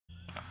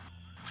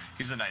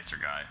He's a nicer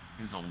guy.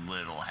 He's a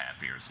little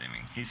happier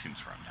seeming. He seems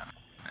run down.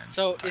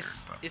 So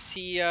is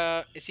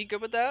he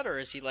good with that, or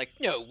is he like,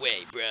 no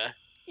way, bruh?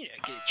 You're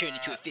not gonna turn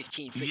into a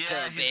 15-foot tall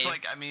bear. Yeah, he's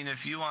like, I mean,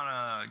 if you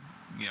wanna,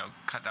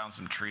 cut down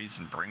some trees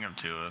and bring them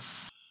to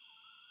us,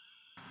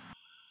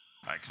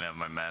 I can have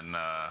my men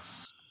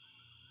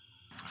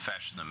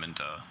fashion them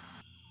into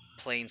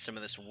playing some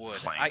of this wood.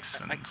 planks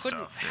I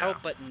couldn't stuff,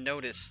 help but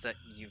notice that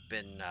you've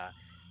been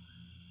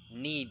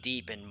knee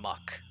deep in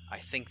muck. I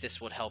think this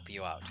would help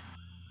you out.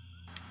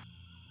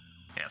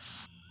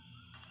 Yes.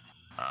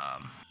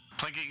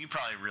 Plinkette, you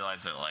probably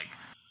realize that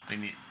they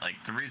need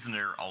the reason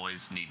they're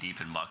always knee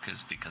deep in muck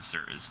is because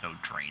there is no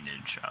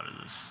drainage out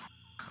of this.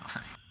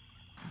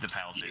 The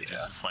palisades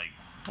just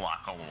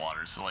block all the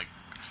water. So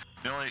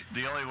the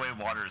only way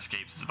water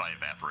escapes is by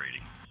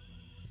evaporating.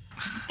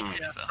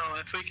 Yeah. So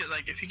if we could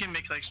if you can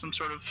make some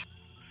sort of,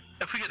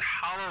 if we could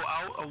hollow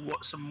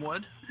out some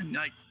wood and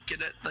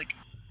get it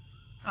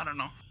I don't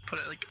know, put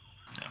it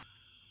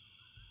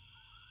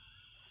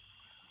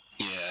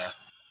Yeah.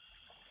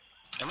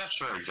 I'm not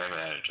sure exactly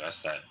how to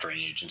address that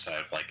drainage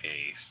inside of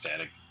a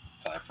static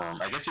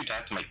platform. I guess you'd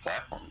have to make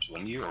platforms,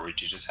 wouldn't you? Or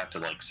would you just have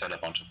to set a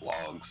bunch of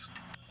logs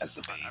as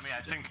the base? I mean,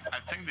 I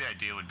think the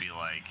idea would be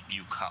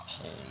you cut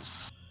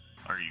holes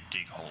or you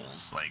dig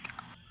holes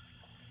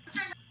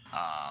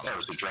that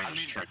was the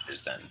drainage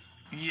trenches then.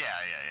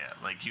 Yeah.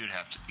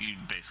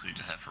 You'd basically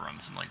just have to run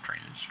some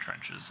drainage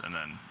trenches and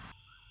then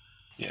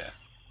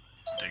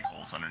dig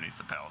holes underneath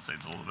the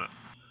palisades a little bit.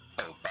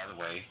 Oh, by the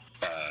way,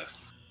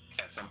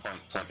 at some point,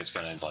 Plinkette's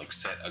gonna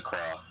set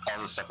across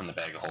all the stuff in the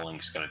bag of holding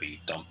is gonna be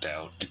dumped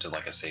out into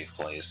a safe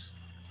place,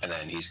 and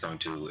then he's going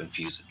to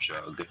infuse a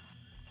jug,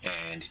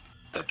 and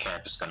the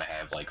camp is gonna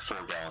have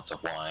 4 gallons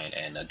of wine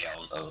and 1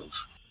 gallon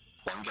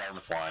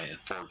of wine and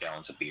 4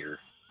 gallons of beer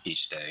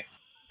each day.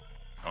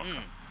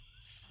 Okay.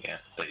 Yeah,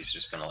 that he's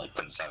just gonna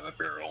put inside of a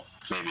barrel.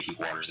 Maybe he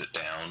waters it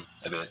down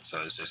a bit,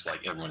 so it's just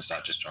everyone's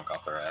not just drunk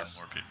off their ass.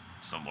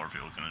 Some more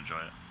people can enjoy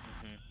it.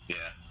 Mm-hmm.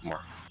 Yeah,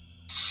 more.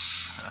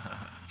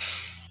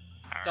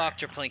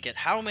 Dr. Plinkette,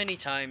 how many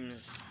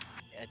times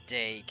a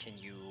day can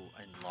you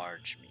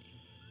enlarge me?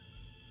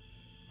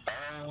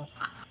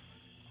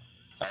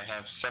 I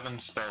have 7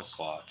 spell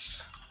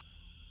slots,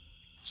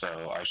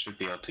 so I should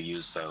be able to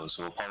use those.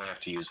 We'll probably have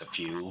to use a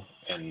few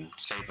and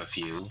save a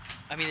few.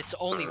 I mean, it's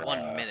only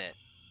 1 minute.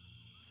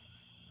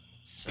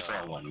 So... It's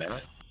only 1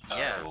 minute?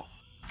 Yeah. Oh.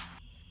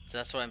 So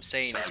that's what I'm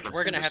saying, is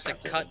we're going to have to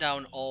cut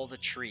down all the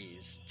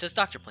trees. Just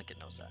Dr. Plinkette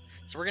knows that.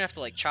 So we're going to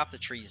have to, chop the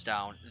trees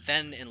down,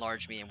 then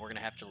enlarge me, and we're going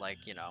to have to,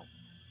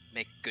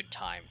 make good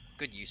time,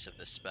 good use of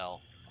this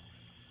spell.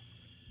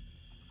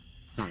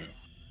 Right?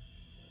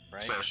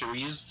 So should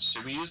we use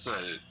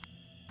the...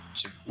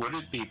 would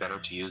it be better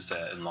to use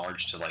the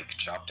enlarge to,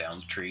 chop down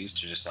the trees,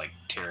 to just,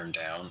 tear them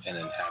down, and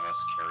then have us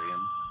carry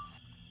them?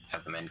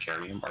 Have the men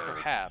carry them? Or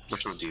perhaps.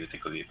 Which one do you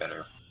think would be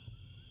better?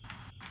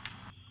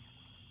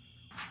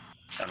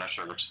 I'm not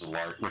sure which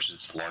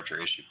is the larger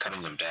issue,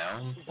 cutting them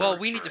down? Well,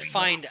 we need to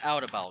find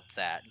out about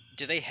that.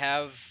 Do they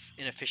have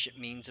an efficient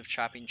means of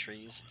chopping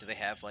trees? Do they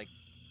have,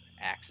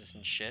 axes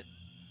and shit?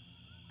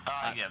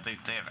 Yeah, they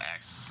have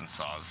axes and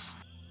saws.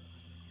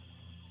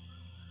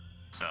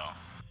 So...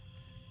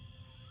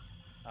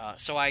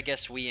 so I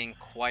guess we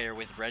inquire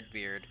with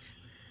Redbeard,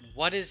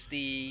 what's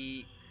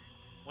the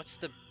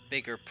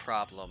bigger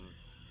problem?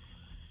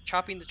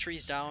 Chopping the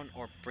trees down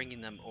or bringing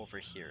them over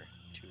here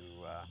to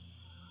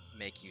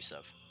make use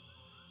of?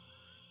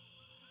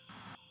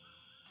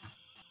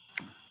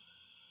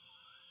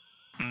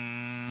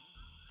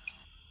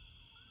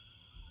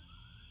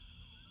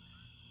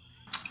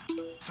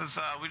 Since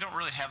we don't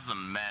really have the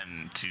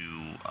men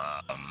to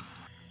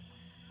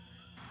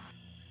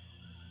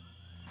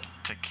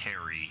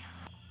carry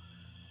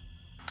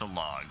the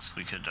logs,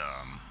 we could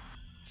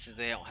So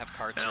they don't have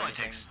carts it or only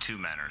anything? takes 2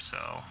 men or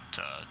so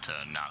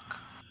to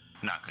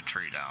knock a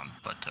tree down,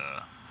 but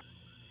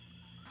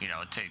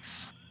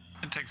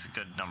it takes a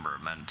good number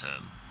of men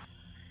to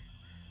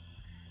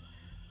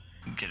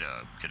get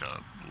a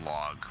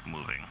log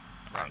moving.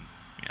 Right.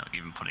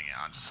 Even putting it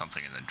onto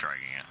something and then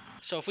dragging it.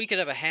 So if we could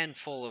have a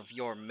handful of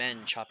your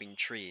men chopping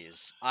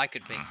trees, I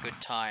could make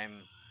good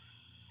time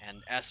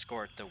and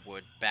escort the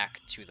wood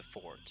back to the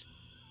fort.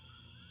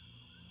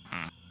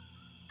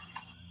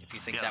 If you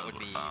think that would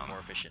be more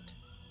efficient.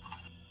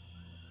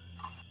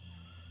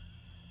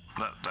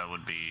 That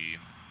would be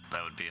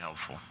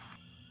helpful.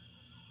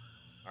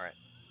 All right.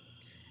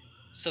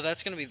 So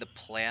that's going to be the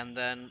plan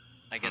then.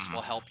 I guess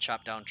we'll help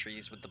chop down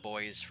trees with the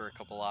boys for a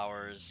couple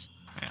hours.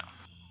 Yeah.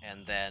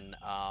 And then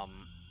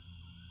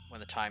when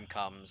the time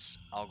comes,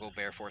 I'll go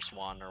Bear Force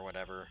 1 or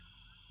whatever.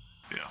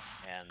 Yeah.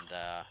 And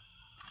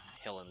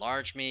he'll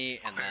enlarge me,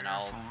 and then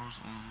I'll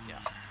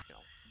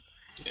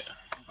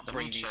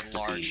bring these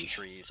large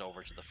trees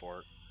over to the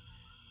fort.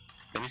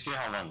 Let me see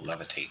how long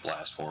levitate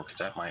lasts for, because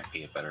that might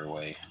be a better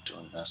way of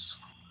doing this.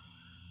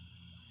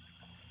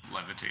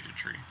 Levitate a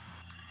tree.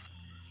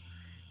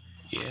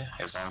 Yeah,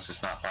 as long as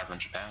it's not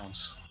 500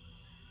 pounds.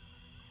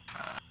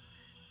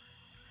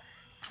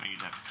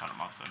 You'd have to cut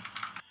them up then.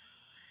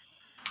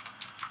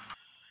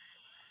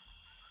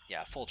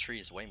 Yeah, a full tree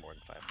is way more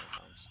than 500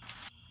 pounds.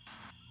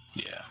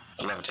 Yeah,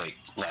 a levitate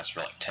lasts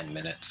for like 10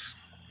 minutes.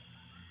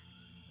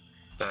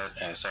 But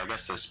so I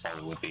guess this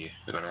probably would be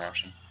the better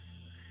option.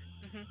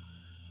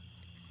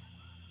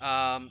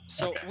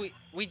 So Okay.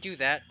 we do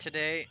that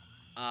today,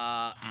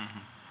 Mm-hmm.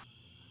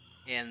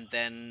 and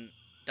then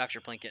Dr.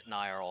 Plinkette and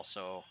I are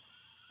also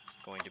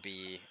going to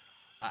be.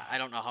 I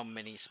don't know how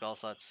many spell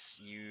slots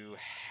you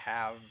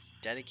have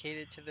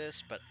dedicated to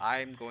this, but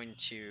I'm going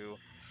to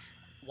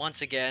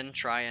once again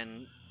try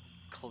and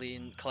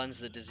cleanse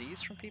the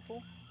disease from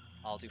people.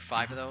 I'll do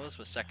 5 of those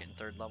with 2nd and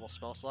 3rd level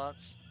spell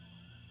slots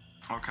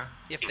Okay.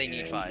 if they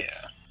need 5.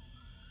 Yeah.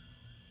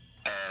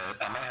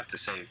 I might have to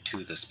save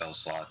 2 of the spell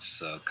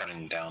slots,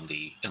 cutting down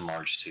the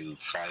enlarge to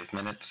 5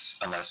 minutes.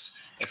 Unless,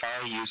 if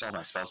I use all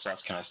my spell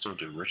slots, can I still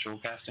do ritual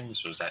casting? Or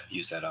does that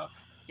use that up?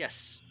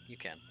 Yes, you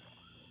can.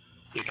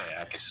 Okay,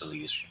 I can still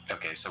use.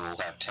 Okay, so we'll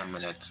have 10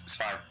 minutes. It's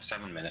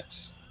 7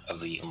 minutes of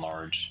the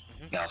enlarge.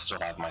 Mhm. Now I'll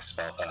still have my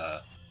spell.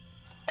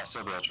 I'll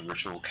still be able to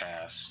ritual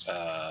cast,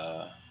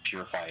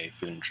 purify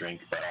food and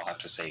drink, but I'll have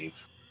to save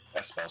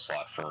a spell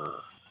slot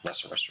for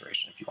lesser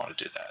restoration if you want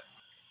to do that.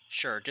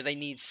 Sure. Do they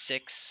need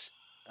 6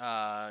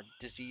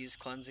 disease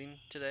cleansing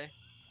today?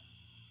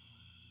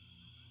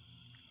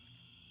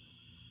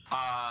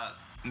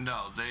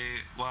 No,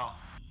 well,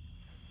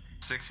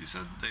 6. You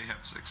said they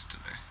have 6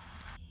 today.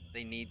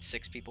 They need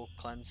 6 people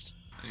cleansed?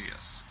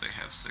 Yes, they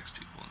have 6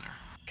 people in there.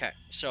 Okay,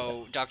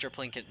 so Dr.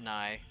 Plinkett and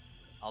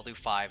I'll do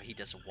 5, he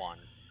does 1.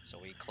 So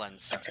we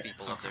cleanse 6 Okay.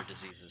 people of their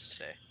diseases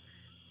today.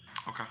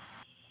 Okay.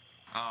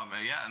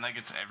 Yeah, and that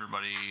gets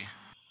everybody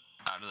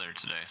out of there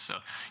today. So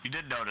you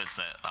did notice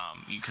that,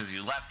 because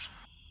you left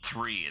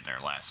 3 in there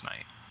last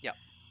night. Yep.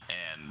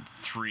 And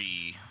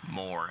 3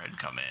 more had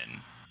come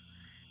in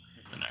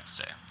the next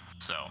day.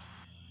 So,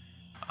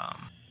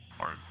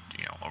 or,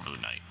 over the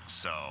night.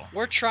 So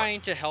We're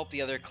trying to help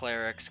the other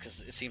clerics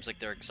because it seems like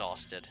they're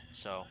exhausted.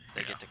 So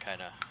they Yeah. get to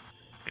kind of...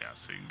 Yeah,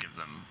 so you can give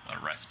them a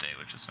rest day,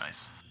 which is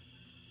nice.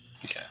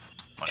 Yeah.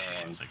 Much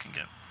And- as they can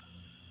get.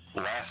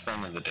 Last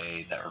thing of the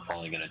day that we're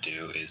probably going to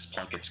do is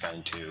Plunkett's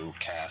going to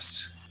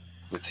cast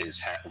with his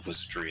hat of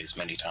wizardry as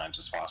many times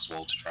as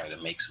possible to try to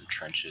make some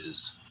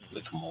trenches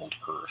with mold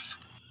earth.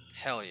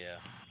 Hell yeah.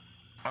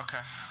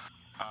 Okay.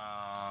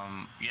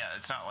 Yeah,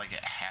 it's not like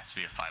it has to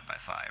be a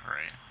 5x5,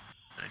 right?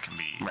 It can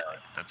be, No.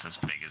 that's as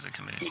big as it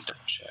can Let be. me double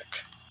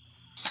check.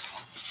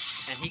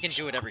 And he can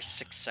do it every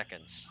 6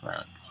 seconds.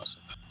 Around also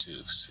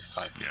to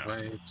 5 feet Yeah.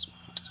 away. It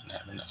doesn't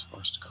have enough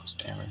force to cause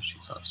damage. She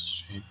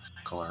causes shape,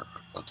 color,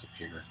 or both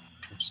appear.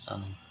 Turns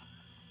stunning.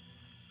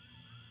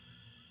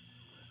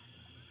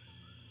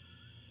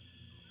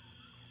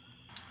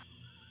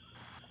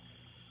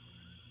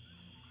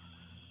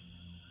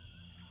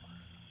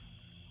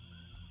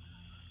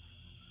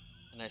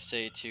 And I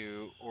say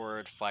to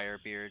Ord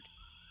Firebeard,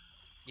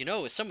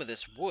 with some of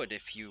this wood,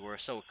 if you were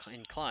so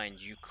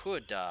inclined, you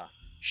could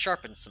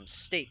sharpen some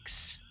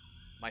stakes.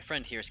 My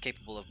friend here is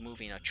capable of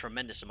moving a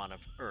tremendous amount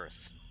of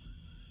earth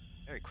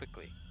very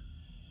quickly.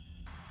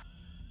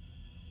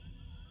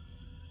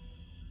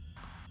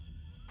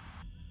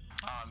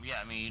 Yeah,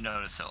 I mean, you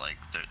notice that, like,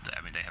 they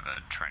have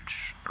a trench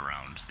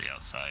around the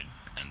outside,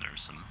 and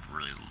there's some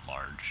really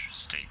large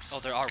stakes. Oh,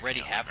 they sticking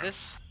already out have there.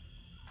 this?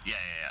 Yeah.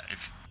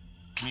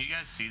 Can you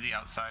guys see the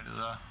outside of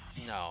the?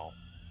 No.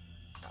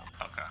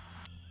 Okay.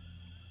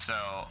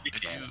 So You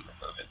if can you,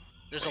 remove it.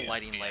 There's a Yeah,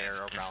 lighting yeah,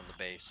 layer if- around the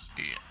base.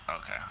 yeah,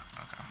 okay.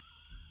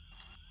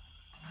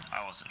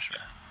 I wasn't sure.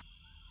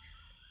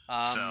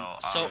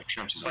 So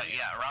Trenches But like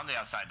yeah, around the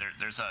outside,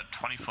 there's a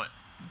 20-foot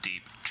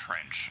deep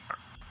trench,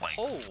 like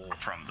Oh.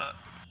 from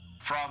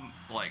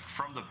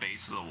the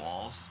base of the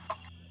walls.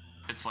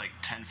 It's like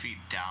 10 feet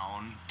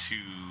down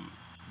to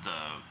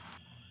the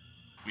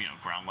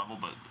ground level,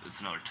 but it's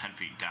another 10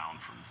 feet down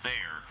from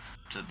there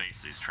to the base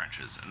of these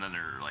trenches, and then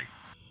they're like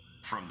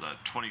from the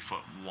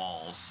 20-foot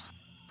walls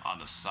on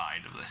the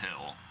side of the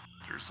hill.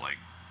 There's like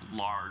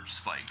large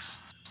spikes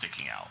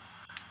sticking out.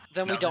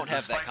 then we No, don't the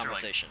have that spikes are, like-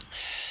 conversation.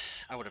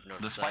 I would have The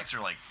noticed spikes that.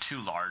 are like too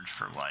large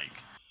for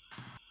like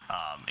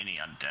any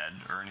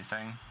undead or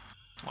anything.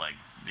 Like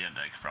the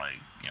undead could probably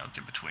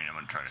get between them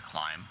and try to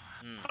climb,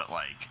 but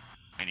like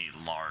any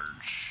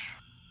large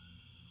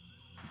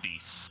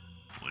beasts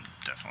would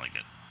definitely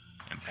get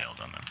impaled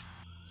on them.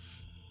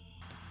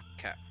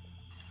 Okay.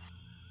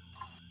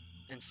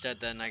 Instead,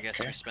 then, I guess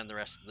we Okay. spend the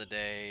rest of the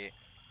day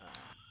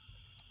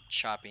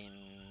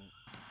chopping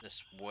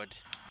this wood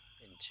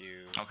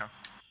into, Okay.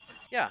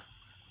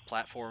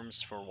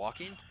 platforms for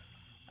walking,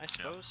 I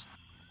suppose.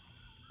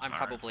 I'm Alright.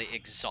 probably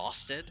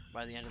exhausted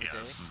by the end of the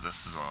Yeah, day.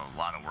 this is a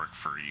lot of work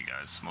for you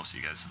guys. Most of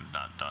you guys have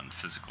not done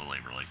physical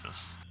labor like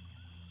this.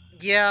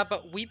 Yeah,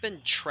 but we've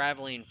been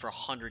traveling for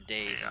 100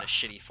 days in Yeah. a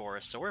shitty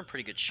forest, so we're in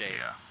pretty good shape.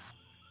 Yeah.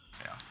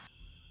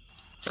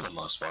 for the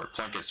most part.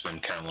 Plunkett's been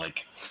kind of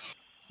like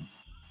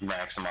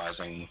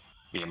maximizing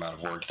the amount of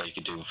work they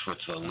could do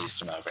with the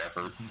least amount of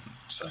effort.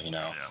 So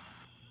Yeah.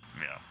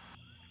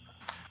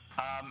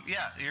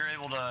 Yeah, you're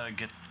able to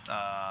get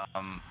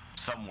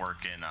some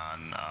work in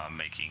on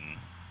making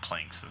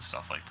planks and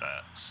stuff like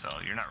that. So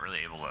you're not really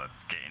able to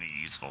get any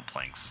usable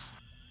planks,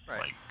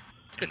 like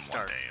It's a good in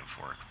start. 1 day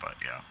of work. But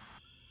yeah.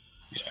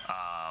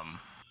 Yeah.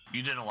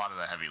 You did a lot of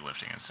the heavy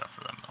lifting and stuff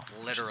for them,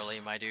 though. Literally,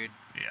 my dude.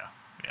 Yeah,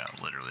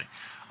 literally.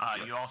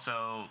 You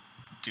also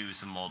do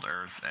some mold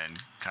earth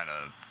and kind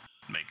of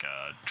make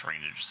a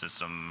drainage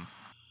system,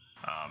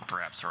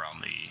 perhaps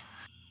around the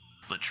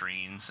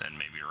latrines and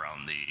maybe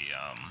around the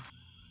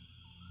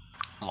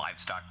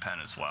livestock pen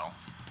as well.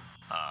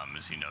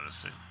 As you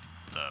notice,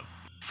 the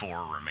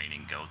 4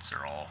 remaining goats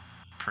are all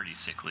pretty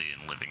sickly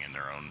and living in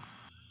their own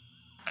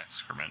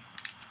excrement.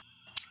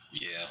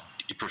 Yeah,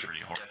 you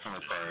definitely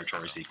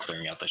prioritize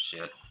clearing out the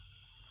shit.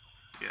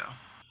 Yeah.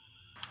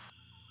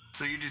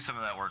 So you do some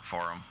of that work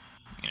for them,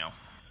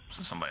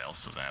 so somebody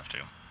else doesn't have to.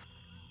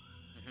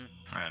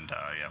 And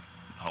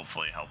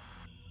hopefully help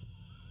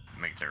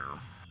make their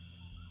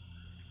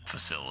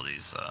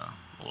facilities a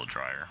little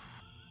drier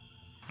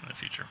in the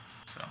future.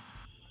 So.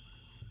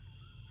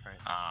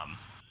 Right.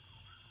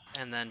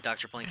 And then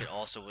Dr. Plinkette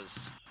also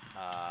was,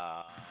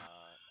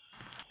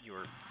 you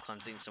were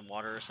cleansing some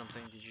water or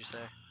something, did you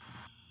say?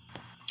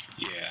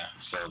 Yeah,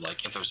 so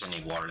like if there's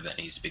any water that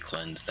needs to be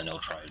cleansed, then he'll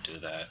try to do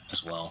that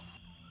as well.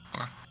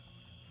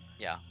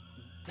 Yeah.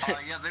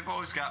 Yeah, they've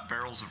always got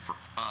barrels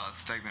of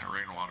stagnant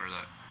rainwater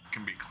that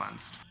can be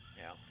cleansed.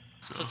 Yeah.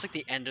 So it's like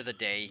the end of the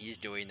day, he's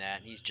doing that,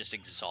 and he's just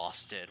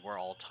exhausted. We're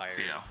all tired.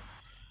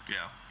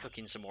 Yeah.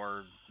 Cooking some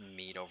more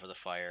meat over the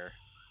fire.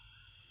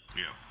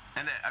 Yeah.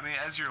 And I mean,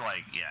 as you're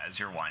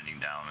winding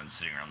down and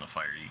sitting around the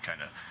fire, you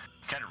kind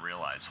of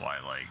realize why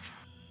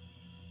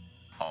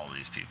all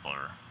these people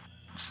are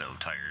so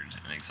tired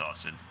and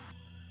exhausted.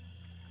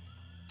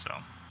 So,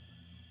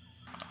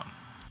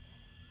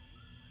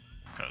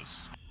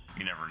 because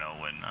you never know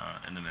when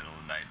in the middle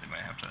of the night they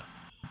might have to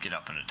get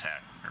up and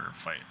attack or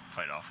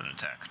fight off an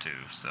attack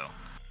too. So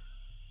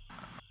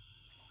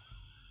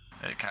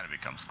it kind of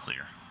becomes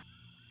clear.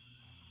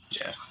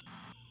 Yeah.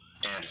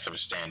 And if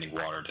there's standing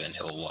water, then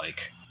he'll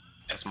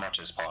as much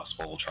as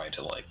possible try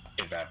to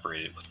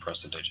evaporate it with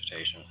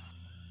prestidigitation.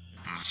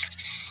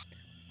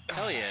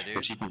 Hell yeah, dude.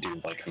 Which you can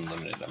do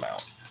unlimited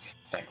amount,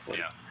 thankfully.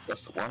 Yeah.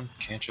 That's the one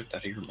cantrip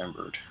that he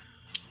remembered.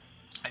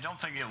 I don't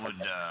think it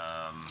would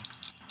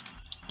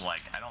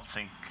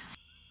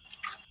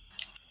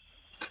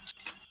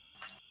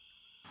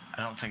I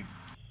don't think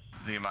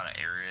the amount of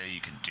area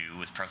you could do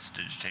with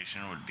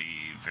prestidigitation would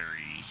be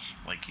very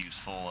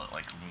useful at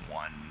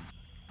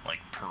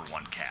per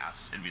one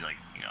cast. It'd be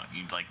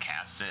you'd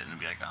cast it and it'd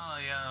be oh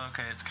yeah,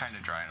 okay, it's kind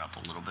of drying up a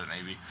little bit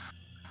maybe,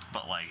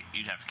 but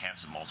you'd have to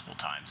cast it multiple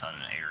times on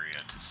an area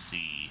to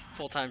see.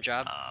 Full-time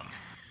job.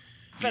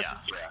 Yeah.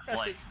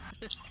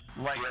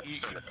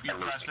 You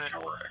press it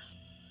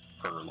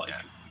per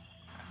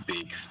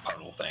big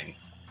puddle thing.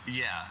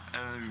 Yeah,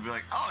 and then you'd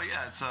be oh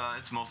yeah,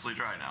 it's mostly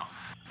dry now.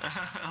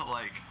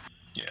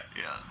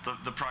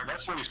 The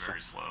progress is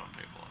very slow on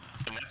people.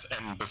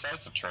 And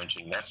besides the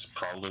trenching, that's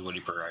probably what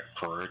he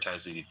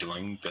prioritizes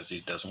doing, because he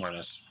doesn't want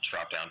to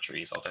chop down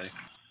trees all day.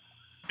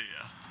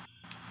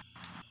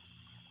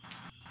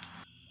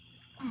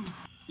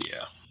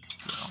 Yeah.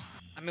 So.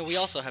 I mean, we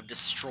also have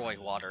destroy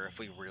water if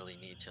we really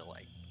need to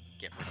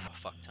get rid of a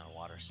fuck ton of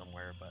water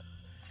somewhere, but.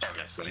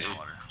 Okay, so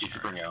if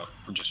you bring out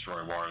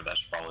destroy water,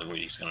 that's probably what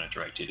he's going to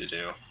direct you to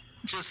do.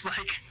 Just no,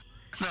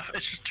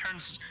 it just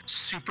turns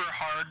super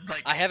hard.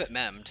 I have it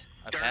memmed.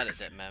 I've dirt. had it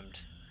memmed.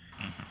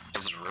 Mm-hmm.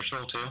 Is it a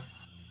ritual too?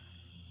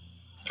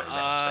 Or is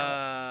that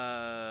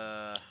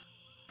a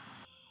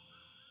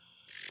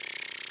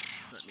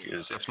spell?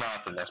 Because if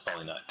not, then that's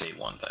probably not a day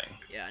 1 thing.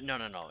 Yeah,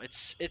 no.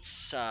 It's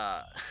it's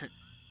not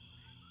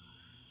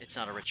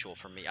a ritual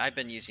for me. I've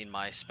been using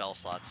my spell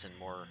slots in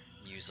more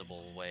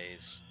usable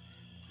ways.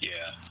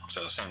 Yeah,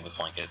 so same with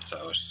Plinkette,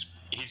 so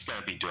he's going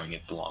to be doing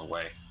it the long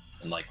way.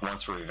 And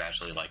once we've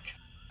actually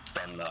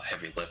done the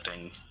heavy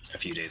lifting a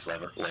few days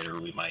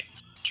later, we might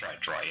try to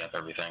dry up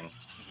everything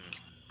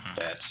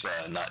that's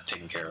not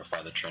taken care of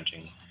by the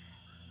trenching.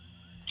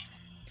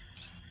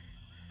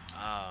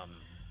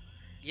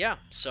 Yeah,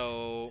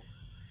 so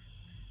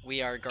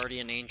we are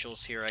guardian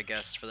angels here, I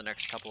guess, for the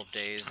next couple of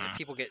days. If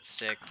people get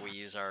sick, we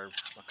use a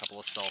couple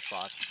of spell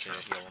slots to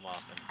heal them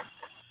up. And...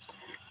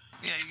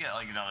 Yeah, you get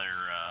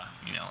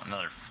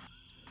another.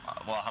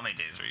 Well, how many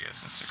days are you guys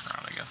gonna stick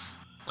around? I guess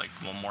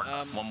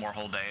one more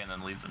whole day and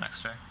then leave the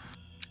next day.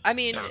 I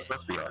mean, it's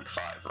supposed to be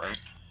 5,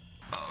 right?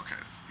 Oh, okay.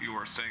 You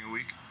are staying a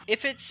week.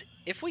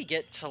 If we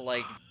get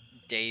to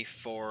day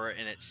 4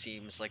 and it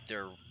seems like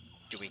they're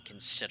doing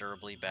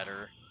considerably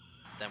better,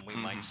 then we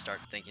might start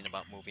thinking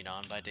about moving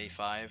on by day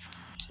 5.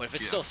 But if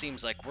it still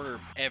seems like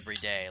we're every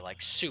day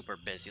super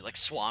busy,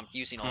 swamped,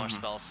 using all our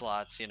spell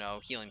slots,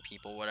 healing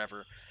people,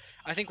 whatever.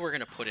 I think we're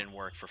gonna put in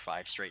work for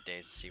 5 straight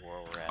days to see where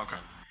we're at. Okay.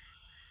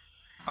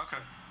 Then. Okay.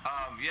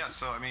 Yeah.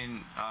 So I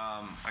mean,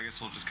 I guess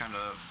we'll just kind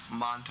of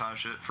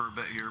montage it for a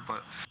bit here,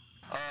 but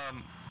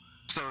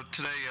so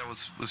today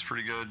was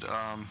pretty good.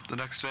 The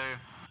next day,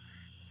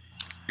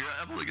 you're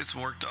able to get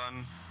some work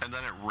done, and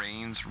then it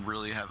rains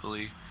really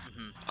heavily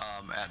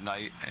at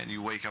night, and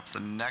you wake up the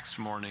next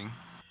morning,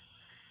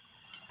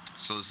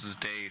 So this is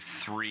day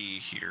 3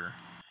 here.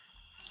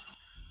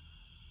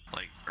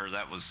 Like, or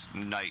that was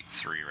night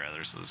 3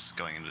 rather, so this is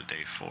going into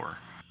day 4.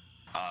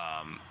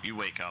 You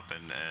wake up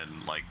and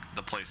like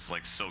the place is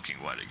like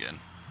soaking wet again.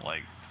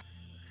 Like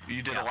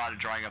you did a lot of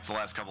drying up the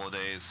last couple of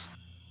days,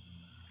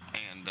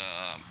 and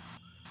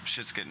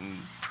shit's getting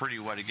pretty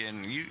wet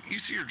again. You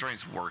see your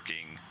joints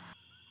working.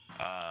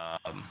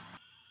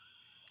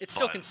 It's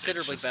still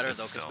considerably better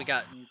though, because we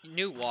got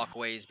new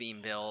walkways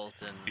being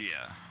built, and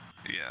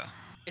yeah.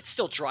 it's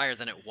still drier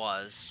than it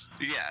was.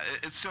 Yeah,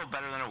 it's still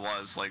better than it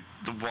was. Like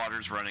the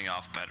water's running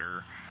off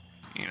better.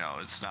 You know,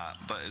 it's not,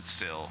 but it's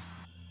still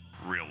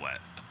real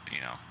wet. You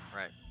know.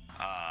 Right.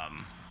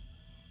 Um.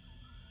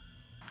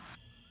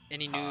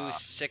 Any new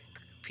sick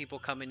people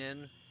coming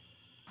in?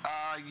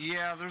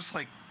 Yeah, there's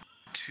like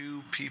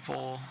 2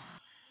 people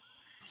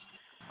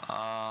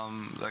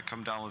that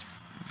come down with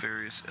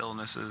various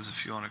illnesses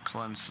if you want to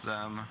cleanse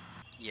them.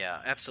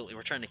 Yeah, absolutely.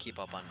 We're trying to keep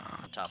up on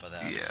top of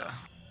that. Yeah. So.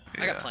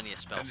 I got plenty of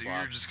spell and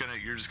slots.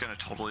 You're just gonna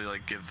totally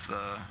like give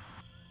the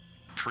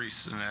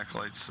priests and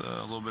acolytes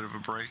a little bit of a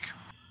break.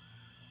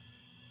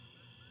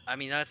 I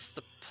mean, that's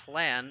the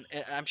plan.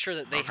 I'm sure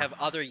that they have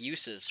other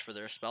uses for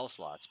their spell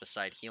slots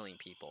beside healing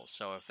people.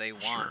 So if they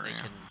want,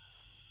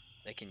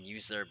 they can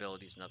use their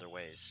abilities in other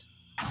ways.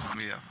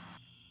 Yeah.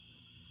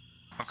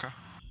 Okay.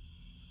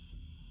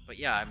 But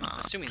yeah, I'm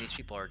assuming these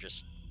people are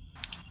just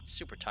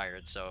super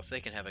tired. So if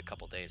they can have a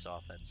couple days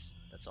off, that's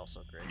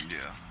also great.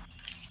 Yeah.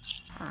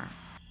 All right.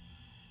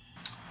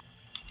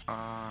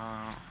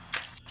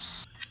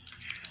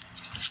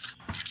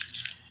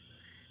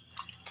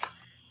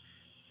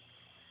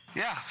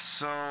 Yeah,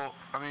 so,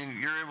 I mean,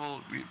 you're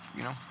able,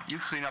 you know, you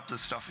clean up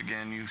this stuff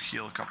again, you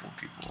heal a couple of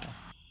people.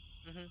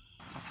 Mm-hmm.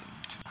 Nothing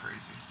too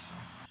crazy, so.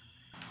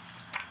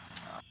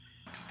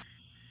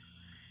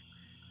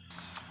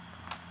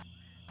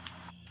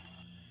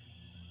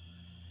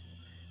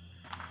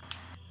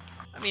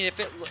 I mean, if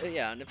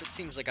it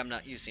seems like I'm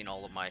not using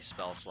all of my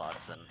spell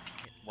slots, then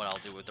what I'll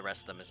do with the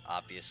rest of them is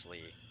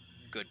obviously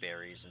good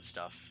berries and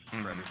stuff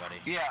for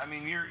everybody. Yeah, I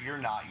mean, you're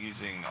not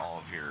using all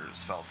of your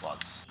spell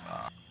slots,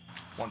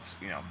 once,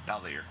 you know, now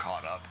that you're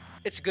caught up.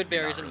 It's good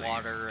berries and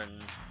water and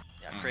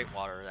create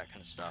water, that kind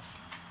of stuff.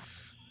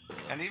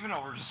 And even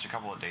over just a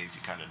couple of days,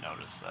 you kind of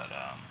notice that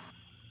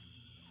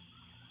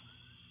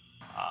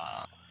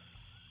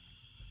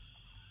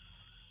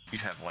you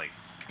have, like,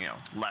 you know,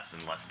 less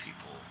and less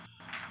people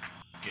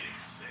getting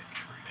sick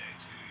every day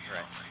too. You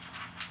know, like,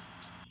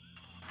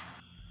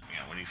 you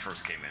know, when you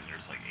first came in,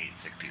 there's like 8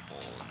 sick people.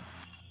 And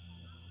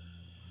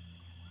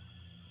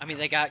I mean,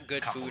 they got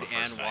good food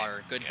and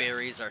water. Good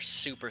berries are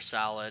super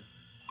solid,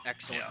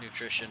 excellent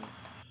nutrition.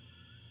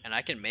 And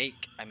I can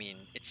make, I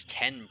mean, it's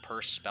 10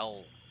 per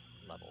spell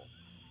level.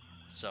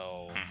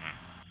 So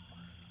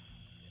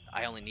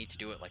I only need to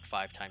do it like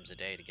 5 times a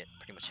day to get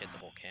pretty much hit the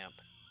whole camp.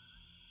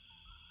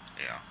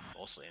 Yeah.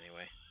 Mostly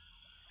anyway.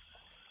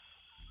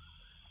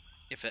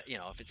 If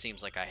it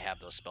seems like I have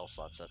those spell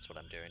slots, that's what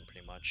I'm doing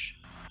pretty much.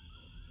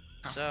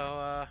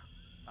 So,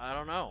 I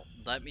don't know.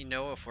 Let me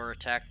know if we're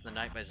attacked in the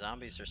night by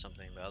zombies or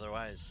something, but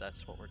otherwise,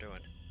 that's what we're doing.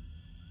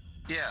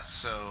 Yeah,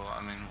 so,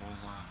 I mean,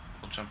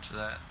 we'll jump to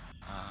that.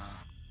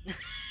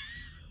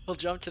 We'll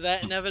jump to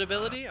that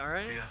inevitability,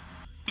 alright? Yeah.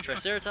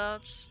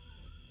 Triceratops.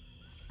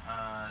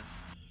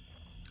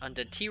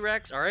 Undead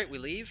T-Rex, alright, we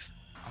leave.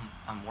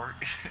 I'm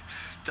working.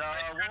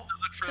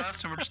 Look for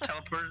us and we're just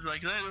teleported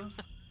like that.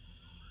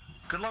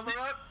 Good luck with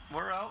that.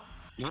 We're out.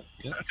 Yep.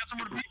 I got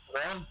somewhere to be.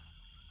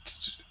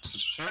 It's a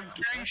shame.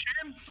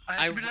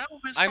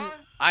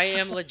 I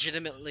am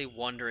legitimately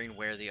wondering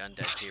where the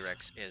undead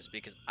T-Rex is,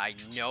 because I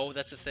know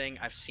that's a thing.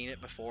 I've seen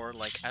it before.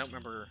 Like, I don't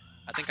remember.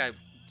 I think I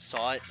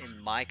saw it in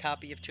my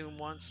copy of Tomb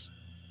once,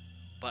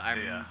 but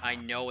I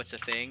know it's a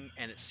thing,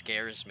 and it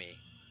scares me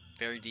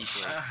very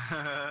deeply.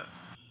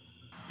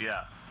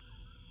 Yeah.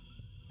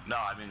 No,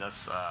 I mean,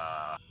 that's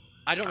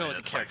I don't know as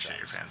a character. Like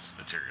your pants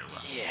material.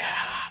 Yeah,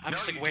 I'm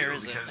just like, where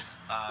is it?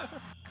 Because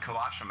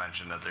Kawasha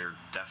mentioned that they're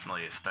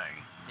definitely a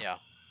thing. Yeah.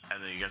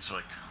 And then you guys are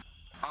like,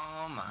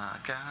 oh my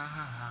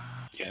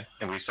god. Yeah,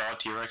 and we saw a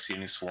T-Rex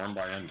getting swarmed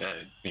by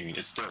undead. I mean,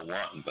 it's still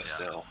one, but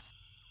still.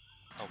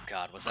 Oh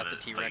god, was that the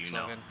T-Rex,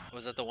 Logan?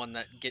 Was that the one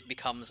that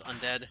becomes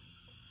undead?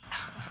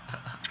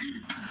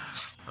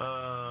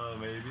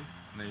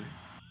 Maybe.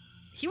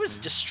 He was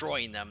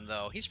destroying them,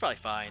 though. He's probably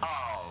fine.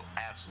 Oh,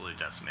 absolutely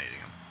decimating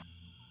them.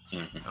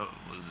 Oh,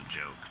 it was a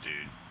joke,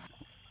 dude.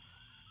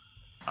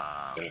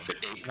 But if it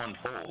ate one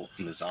whole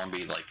and the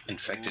zombie like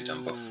infected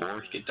him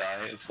before he could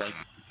die of like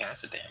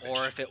acid damage,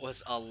 or if it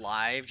was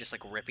alive, just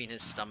like ripping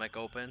his stomach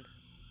open.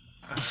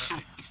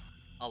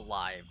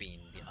 Alive being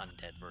the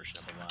undead version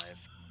of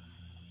alive.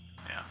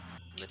 Yeah.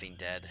 Living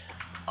dead.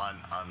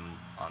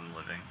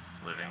 Unliving.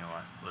 Living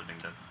alive. Living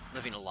dead.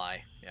 Living a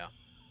lie. Yeah.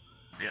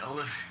 Yeah.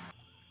 Living.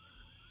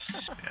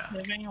 Yeah.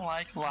 Living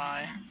like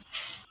lie.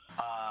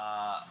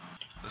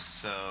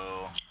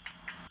 So.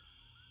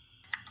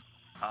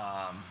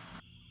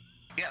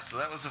 Yeah, so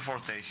that was the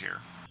 4th day here.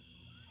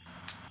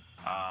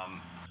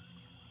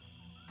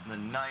 The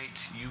night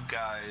you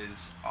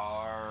guys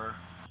are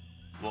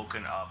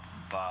woken up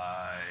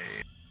by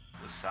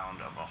the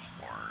sound of a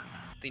horn.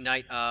 The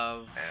night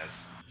of As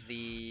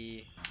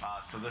the.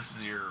 so this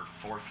is your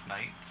 4th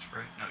night,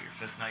 right? No, your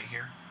 5th night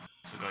here.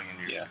 So going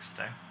into your 6th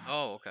day.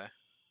 Oh, okay.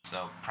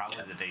 So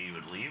probably the day you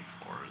would leave,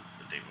 or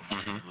the day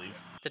before you would leave.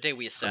 The day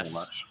we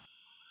assess.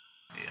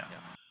 Yeah.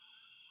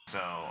 So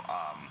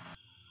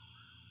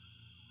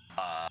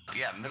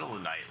yeah, middle of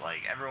the night.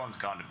 Like everyone's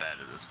gone to bed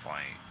at this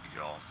point.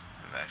 You all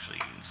have actually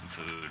eaten some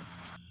food.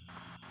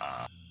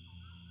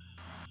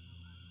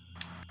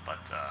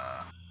 But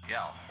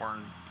yeah,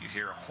 horn. You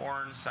hear a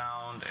horn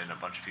sound, and a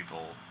bunch of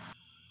people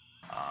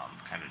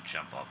kind of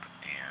jump up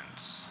and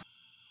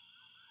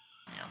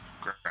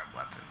grab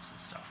weapons and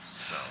stuff.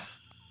 So.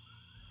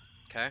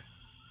 Okay.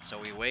 So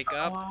we wake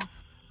up.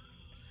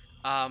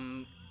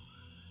 Have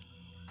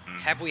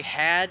we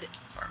had?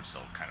 Sorry, I'm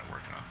still kind of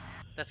working on.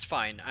 That's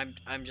fine.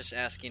 I'm just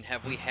asking.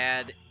 Have we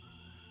had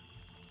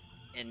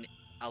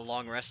a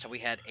long rest? Have we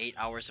had 8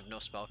 hours of no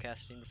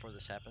spellcasting before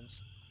this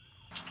happens?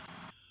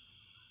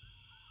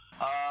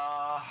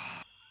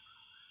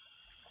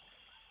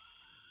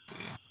 See.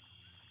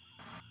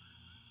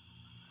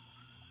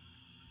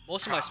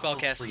 Most of my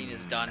spellcasting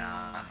is done.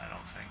 Not, I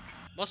don't think.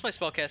 Most of my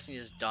spellcasting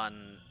is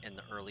done in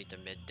the early to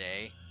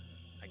midday.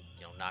 I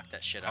knock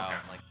that shit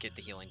out, like get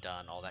the healing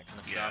done, all that kind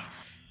of stuff.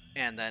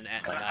 And then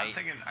at night.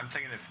 I'm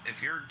thinking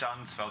if you're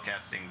done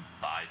spellcasting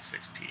by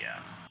 6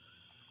 p.m.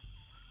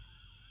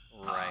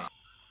 Right.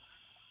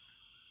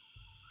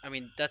 I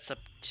mean, that's up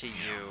to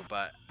you,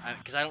 but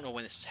because I don't know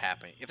when this is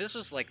happening. If this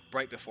was like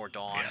right before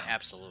dawn,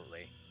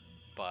 absolutely.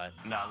 But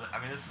no, I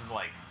mean this is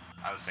like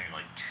I was thinking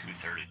like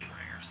 2:30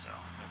 or so.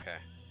 Okay.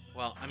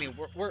 Well, I mean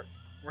we're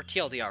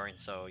TLDRing,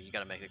 so you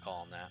got to make the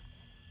call on that.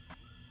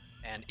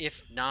 And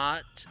if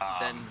not,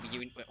 then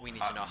we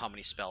need to know how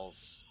many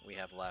spells we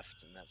have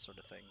left and that sort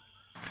of thing.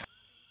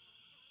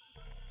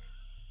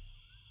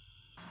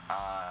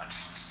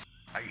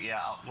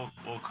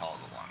 We'll call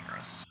it a long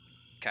rest.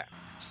 Okay.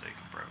 For sake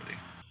of brevity,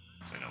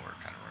 because I know we're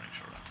kind of running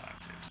short on time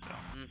too. So.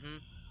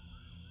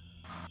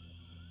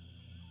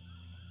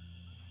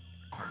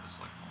 Hard to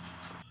select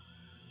multiple.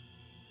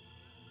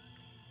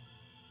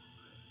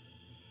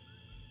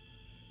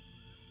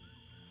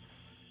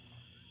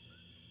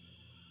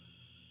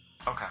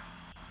 Okay,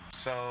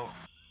 so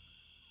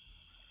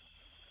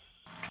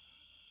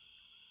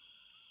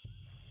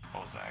I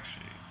was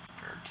actually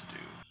prepared to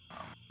do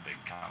big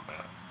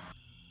combat.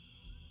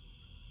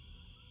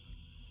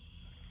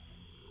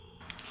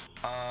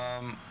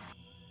 I'm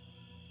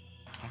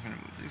gonna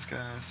move these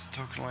guys.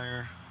 Token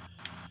layer.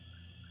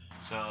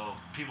 So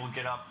people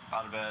get up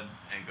out of bed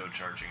and go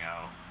charging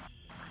out.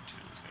 Bring two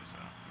of these guys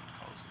out. I'm gonna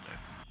call this a day.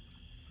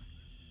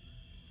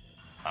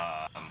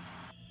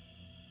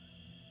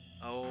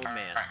 Oh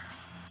man. Right.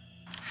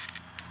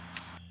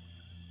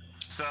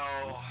 So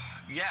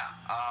yeah,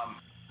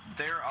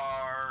 there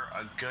are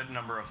a good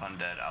number of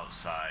undead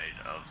outside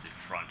of the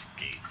front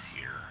gates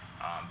here,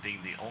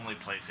 being the only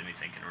place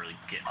anything can really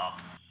get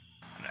up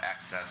and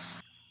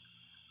access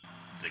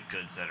the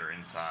goods that are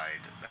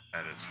inside.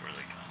 That is where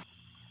they come.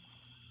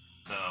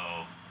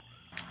 So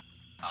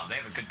they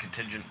have a good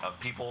contingent of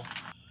people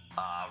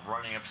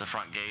running up to the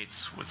front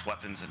gates with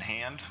weapons in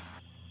hand.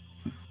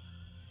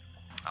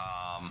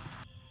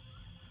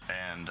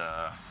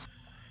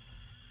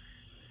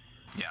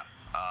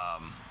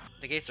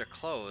 The gates are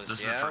closed.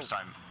 This is the first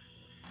time.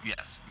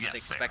 Yes. They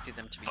expected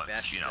them to be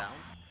bashed down.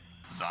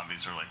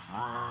 Zombies are like,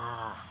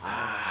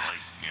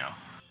 like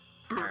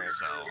Right.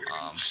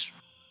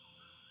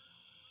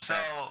 So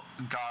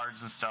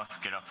guards and stuff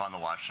get up on the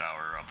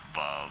watchtower up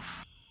above,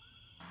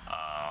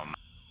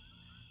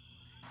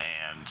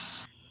 and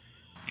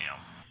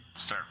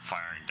start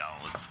firing down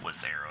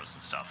with arrows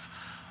and stuff.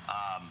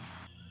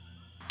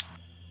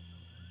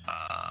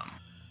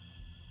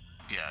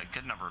 Yeah, a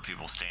good number of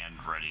people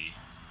stand ready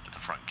at the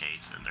front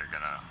gates, and they're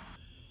gonna.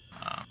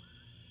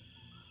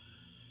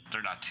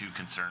 They're not too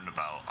concerned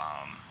about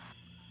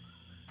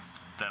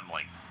them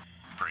like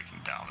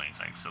breaking down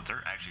anything, so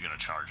they're actually gonna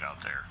charge out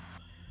there,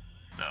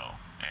 though,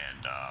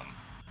 and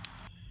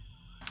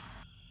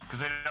because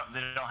they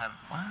don't have.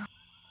 Well,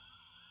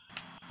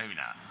 maybe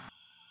not.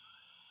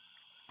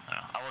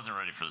 I wasn't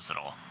ready for this at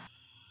all.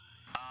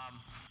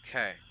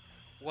 Okay.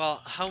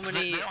 Well, how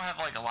many? They don't have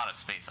like a lot of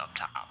space up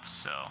top,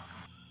 so.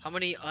 How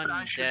many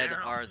undead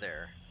are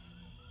there?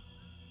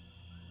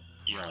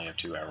 You only have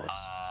 2 arrows.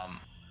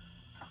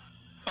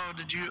 Oh,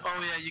 did you?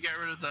 Oh yeah, you got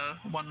rid of the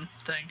one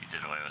thing. You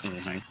did away with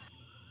the thing.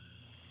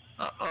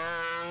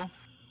 Uh-oh.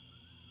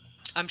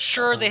 I'm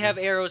sure they have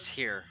arrows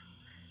here.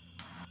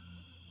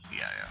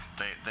 Yeah.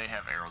 They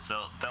have arrows.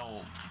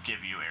 They'll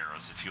give you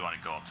arrows if you want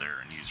to go up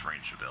there and use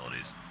ranged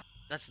abilities.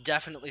 That's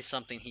definitely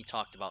something he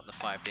talked about in the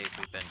 5 days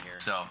we've been here.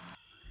 So.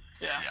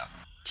 Yeah.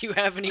 Do you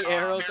have any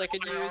arrows I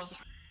could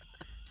use?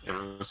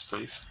 Arrows,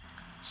 please.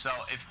 So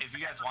if you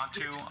guys want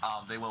to,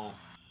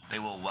 they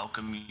will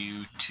welcome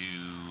you to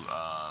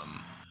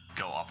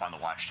go up on the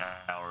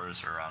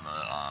watchtowers or on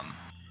the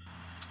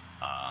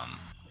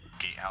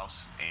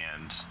gatehouse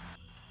and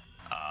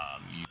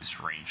use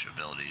range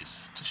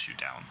abilities to shoot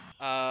down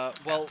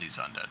well, at these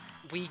undead.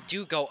 we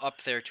do go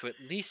up there to at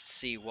least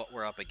see what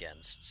we're up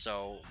against.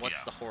 So,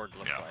 what's Yeah. the horde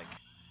look Yeah. like?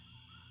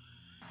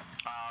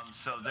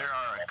 So there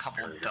are a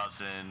couple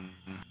dozen.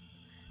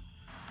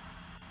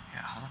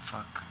 Yeah, how the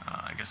fuck?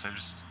 I guess I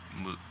just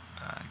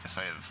I guess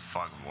I have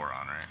Fog of War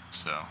on, right?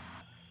 So.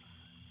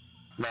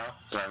 No,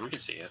 we can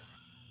see it.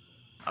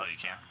 Oh, you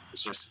can.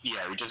 It's just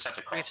we just have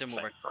to We cross have to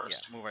the move thing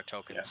first. move our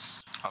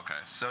tokens. Okay,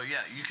 So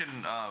yeah, you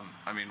can.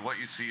 I mean, what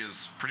you see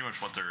is pretty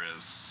much what there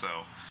is.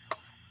 So,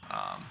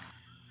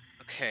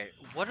 Okay,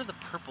 what are the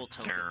purple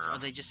tokens? They're- Are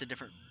they just a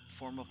different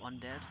form of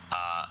undead?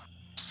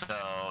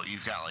 so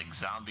you've got like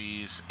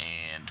zombies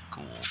and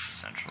ghouls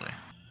essentially.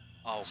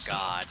 Oh So,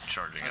 God,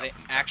 charging are up they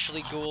and-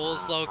 actually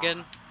ghouls,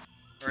 Logan?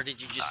 Or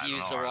did you just I don't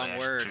use the know, are wrong they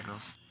word? actually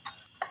ghouls?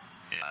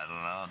 Yeah, I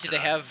don't know. Do Did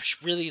they I- have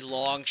really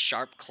long,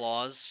 sharp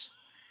claws?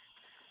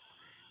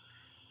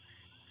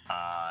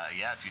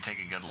 Yeah, if you take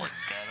a good look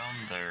at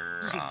them,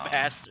 they're. You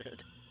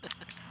bastard.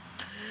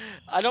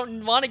 I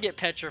don't want to get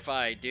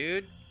petrified,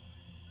 dude.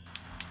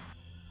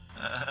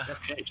 It's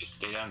okay, just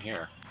stay down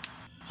here.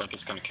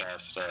 Plinkette's gonna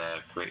cast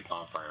Great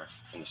Bonfire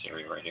in this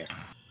area right here.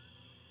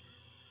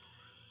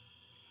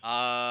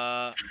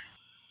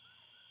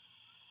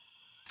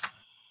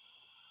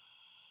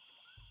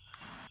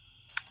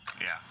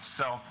 Yeah.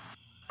 So,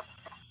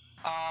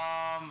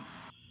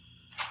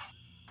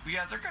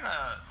 yeah, they're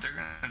gonna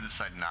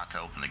decide not to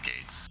open the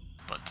gates,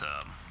 but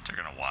they're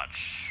gonna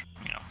watch.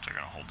 They're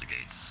gonna hold the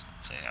gates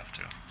if they have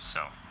to.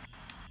 So,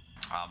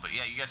 but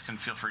yeah, you guys can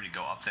feel free to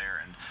go up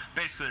there, and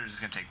basically they're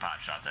just gonna take pot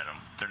shots at them.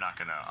 They're not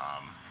gonna. I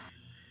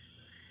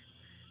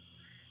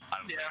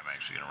don't think I'm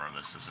actually gonna run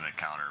this as an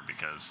encounter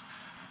because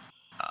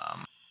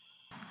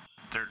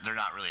they're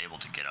not really able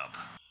to get up,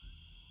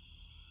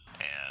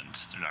 and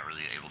they're not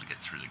really able to get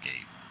through the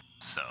gate.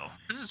 So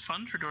This is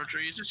fun for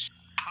Dordri. He's just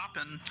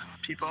popping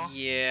people.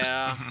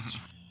 Yeah.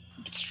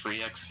 It's free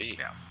XP.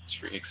 Yeah. It's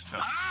free XP.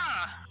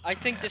 Ah! I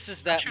think this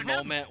is that Shoot him.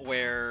 moment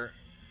where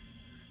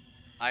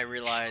I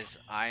realize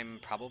I'm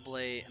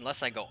probably,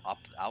 unless I go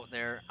out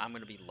there, I'm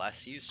going to be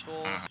less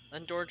useful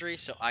than Dordri,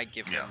 so I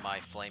give him my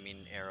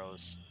flaming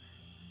arrows.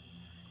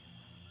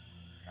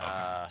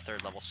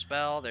 Third level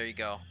spell, there you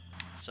go.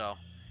 So,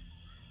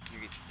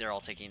 they're all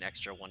taking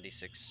extra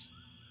 1d6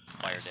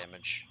 fire Nice.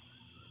 damage.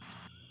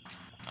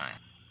 Alright.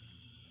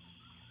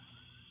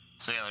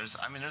 So yeah, there's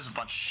a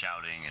bunch of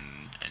shouting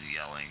and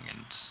yelling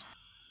and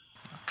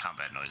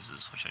combat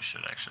noises, which I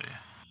should actually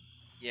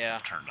Yeah,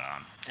 have turned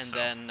on. and so.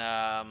 then,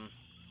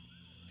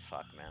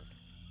 fuck, man.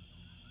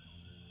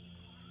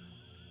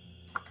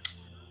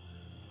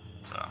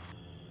 So.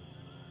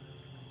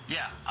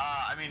 Yeah,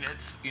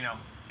 it's,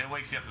 it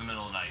wakes you up in the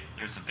middle of the night.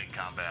 There's a big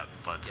combat,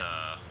 but,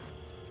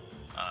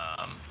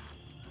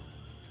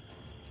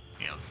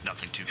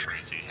 nothing too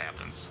crazy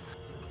happens.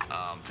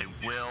 They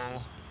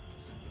will,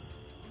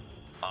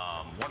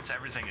 once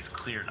everything is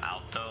cleared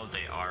out, though,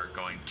 they are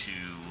going to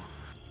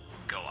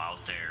go out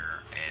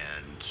there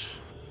and,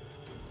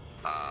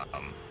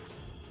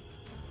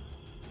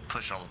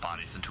 push all the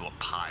bodies into a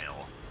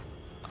pile,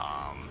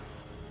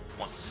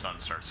 once the sun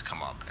starts to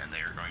come up, and they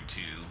are going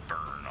to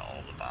burn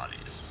all the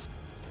bodies.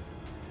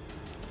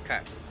 Okay.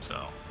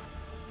 So,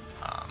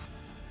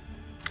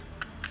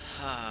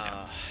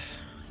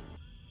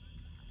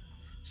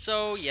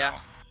 So, yeah.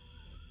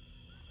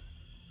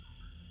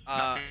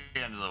 Not the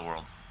end of the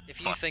world. If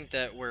you but, think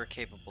that we're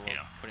capable of you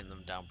know. putting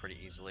them down pretty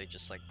easily,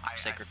 just like I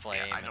Sacred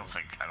Flame, I and don't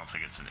think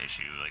it's an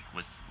issue like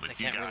with they you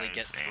can't guys really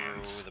get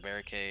and through the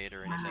barricade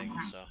or anything,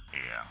 so.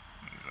 yeah,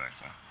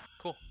 exactly.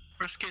 Cool.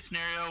 Worst case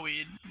scenario,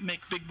 we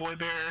make Big Boy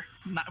Bear.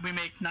 We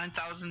make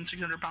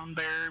 9,600 pound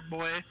bear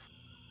boy.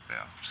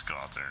 Yeah, just go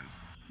out there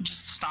and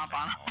Just stomp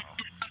on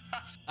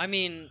him. I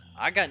mean,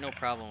 I got no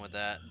problem with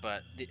that,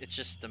 but it's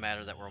just the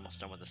matter that we're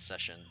almost done with this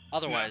session.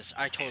 Otherwise,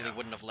 I totally Yeah.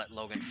 wouldn't have let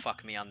Logan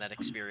fuck me on that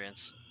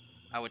experience.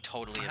 I would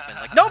totally have been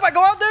like, nope, I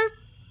go out there!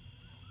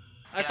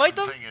 I fight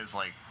them! The thing is,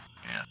 like,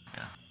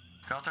 yeah.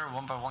 Go out there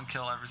one by one,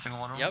 kill every single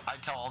one of them. Yep. I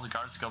tell all the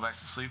guards to go back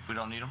to sleep. We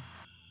don't need them.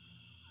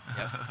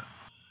 Yep.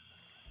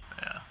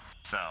 Yeah.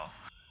 So,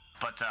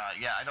 but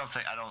yeah, I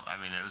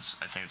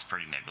think it's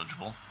pretty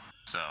negligible.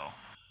 So,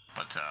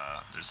 but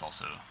there's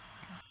also.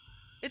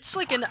 It's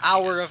like an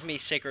hour of me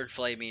Sacred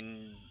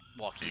Flaming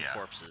walking Yeah.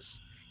 corpses.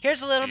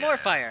 Here's a little more Yeah.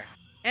 fire.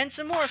 And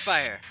some more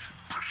fire.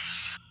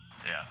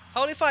 Yeah.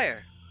 Holy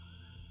fire.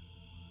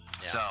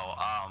 Yeah. So,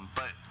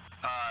 but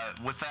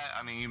with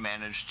that, you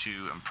managed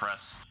to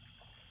impress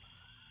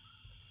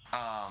With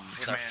our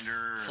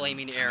Commander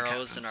flaming and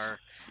arrows and captains.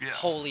 our Yeah.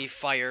 holy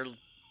fire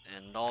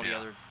and all the Yeah.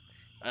 other,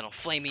 I don't know,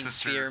 flaming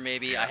Sister- sphere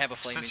maybe. yeah. I have a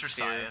flaming Sister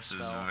sphere Sias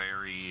spell. is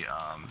very,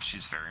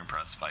 she's very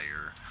impressed by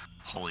your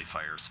holy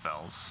fire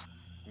spells.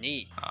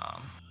 Neat.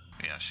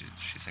 Yeah, she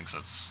thinks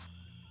that's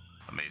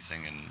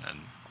amazing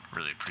and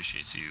really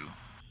appreciates you,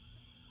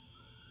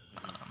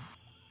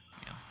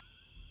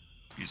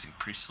 using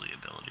priestly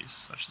abilities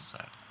such as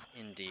that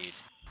Indeed.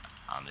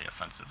 on the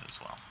offensive as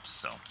well.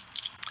 So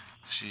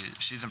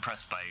she's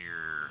impressed by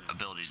your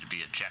ability to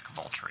be a jack of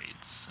all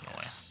trades in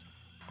Yes.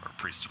 a way, or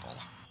priest of all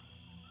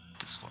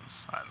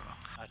disciplines. I don't know.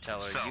 I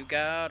tell her, So- you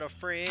got a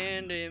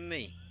friend in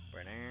me.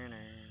 Right?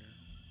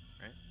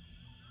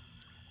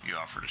 You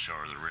offer to show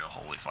her the real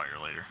holy fire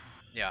later.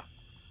 Yeah.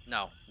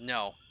 No.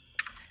 So,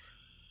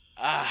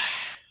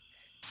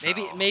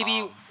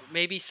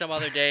 Maybe some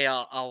other day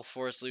I'll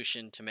force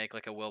Lucien to make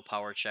like a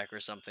willpower check or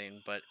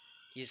something, but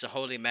he's a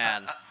holy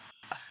man.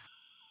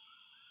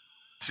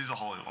 She's a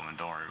holy woman.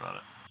 Don't worry about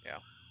it. Yeah.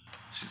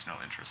 She's no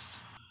interest.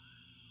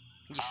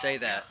 You say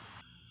that,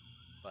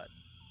 but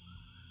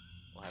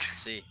we'll have to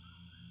see.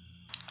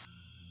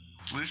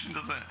 Lucien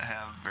doesn't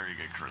have very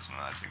good charisma.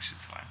 I think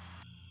she's fine.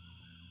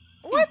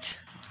 What?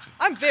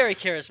 I'm very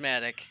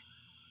charismatic.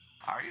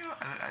 Are you?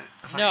 I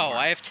thought No, you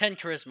I have 10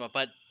 charisma,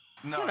 but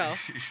no, you know.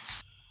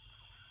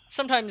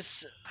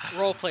 Sometimes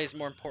roleplay is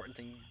more important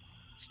than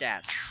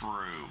stats.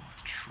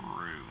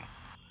 True.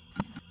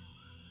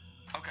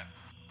 Okay.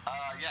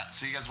 Yeah,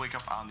 so you guys wake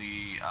up on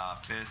the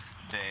 5th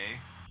day.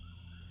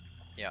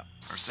 Yeah, Or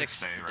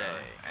 6th day, day.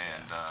 rather.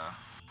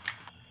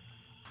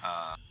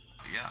 And,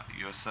 yeah,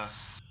 you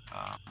assess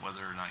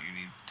whether or not you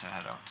need to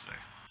head out today.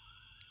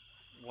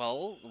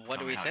 Well, what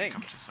do we How you think?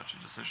 come to such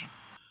a decision?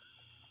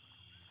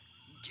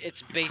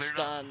 It's You based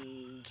cleared up-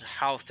 on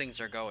how things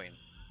are going.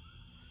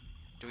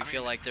 Do we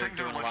feel like they're things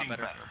are doing a lot looking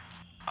better?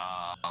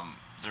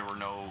 There were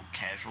no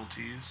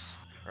casualties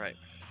Right.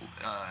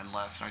 in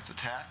last night's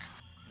attack.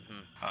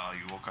 Mm-hmm.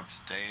 You woke up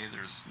today.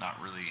 There's not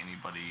really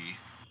anybody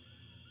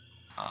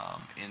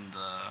in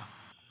the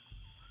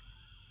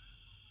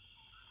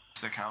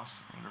sick house,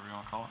 whatever you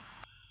want to call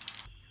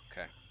it.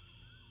 Okay.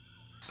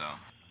 So,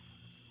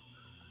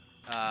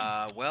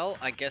 Well,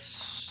 I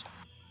guess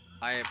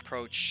I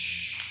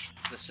approach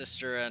the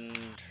sister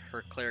and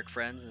her cleric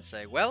friends and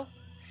say, well,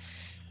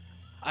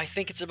 I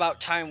think it's about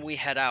time we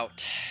head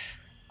out.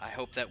 I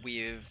hope that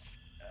we've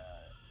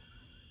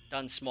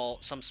done some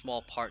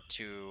small part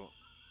to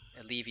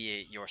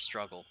alleviate your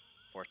struggle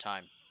for a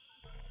time.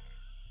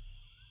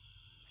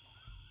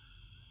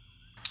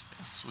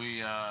 yes,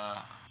 we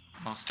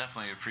most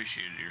definitely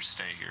appreciated your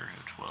stay here.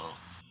 It will.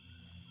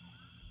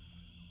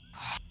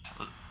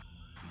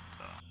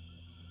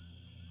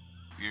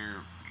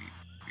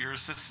 Your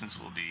assistance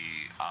will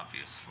be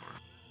obvious for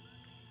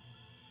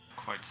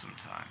quite some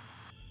time.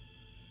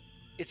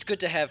 It's good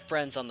to have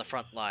friends on the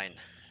front line.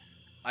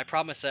 I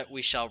promise that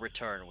we shall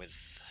return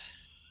with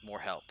more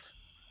help.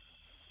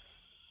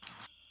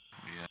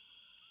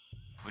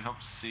 We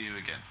hope to see you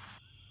again.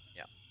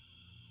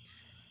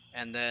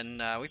 And then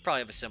we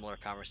probably have a similar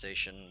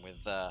conversation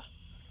with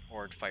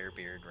Ord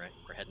Firebeard, right?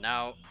 We're heading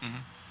out. Mm-hmm.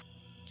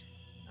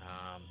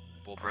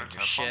 We'll bring Alright, your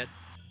have fun. shit.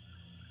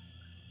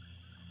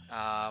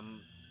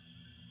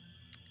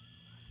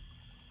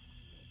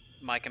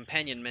 My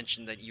companion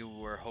mentioned that you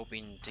were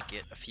hoping to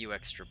get a few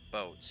extra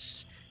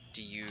boats.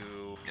 Do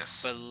you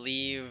Yes.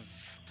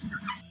 believe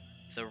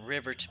the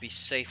river to be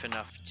safe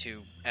enough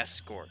to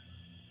escort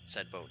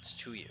said boats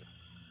to you?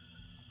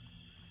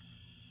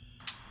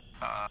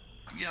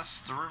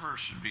 Yes, the river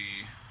should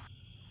be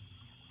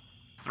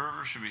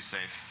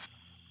safe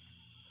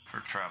for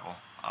travel.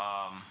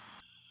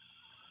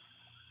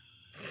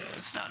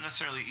 It's not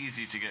necessarily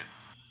easy to get.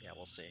 Yeah,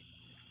 we'll see.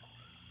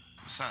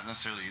 It's not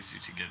necessarily easy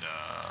to get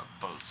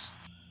boats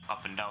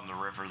up and down the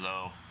river,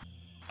 though.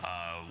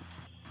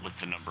 With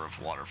the number of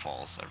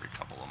waterfalls every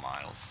couple of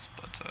miles,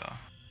 but you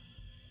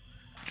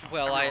know,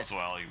 Well, every once in a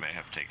while you may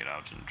have to take it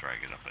out and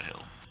drag it up a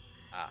hill.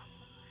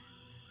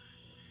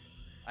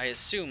 I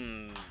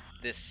assume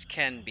this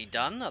can be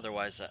done,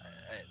 otherwise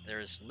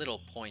there's little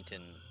point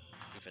in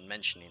even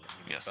mentioning that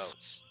you need Yes.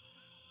 boats.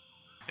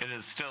 It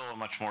is still a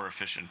much more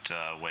efficient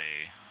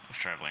way of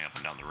traveling up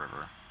and down the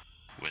river,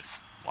 with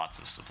lots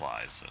of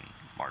supplies and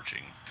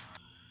marching.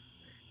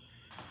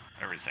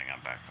 Everything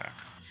on backpack.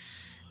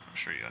 I'm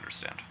sure you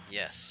understand.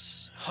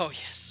 Yes. Oh,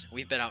 yes.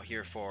 We've been out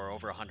here for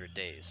over 100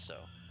 days,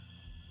 so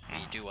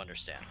we do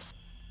understand.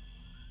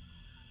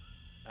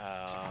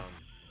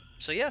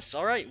 So yes,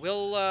 all right.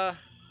 We'll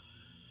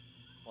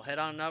head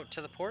on out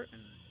to the port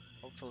and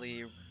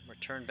hopefully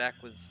return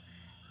back with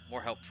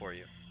more help for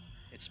you.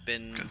 It's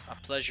been Good. a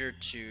pleasure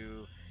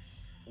to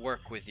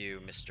work with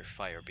you, Mr.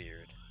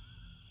 Firebeard.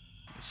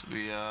 So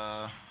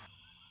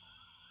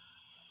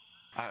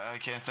I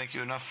can't thank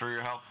you enough for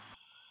your help.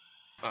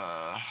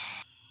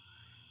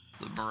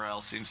 The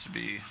morale seems to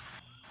be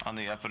on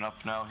the up and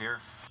up now here.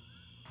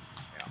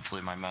 Yeah.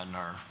 Hopefully my men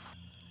are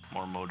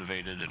more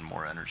motivated and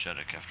more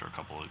energetic after a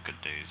couple of good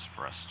days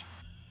of rest.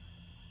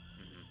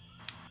 Mm-hmm.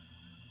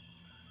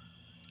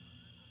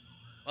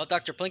 Well,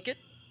 Dr. Plinkette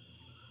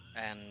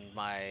and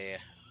my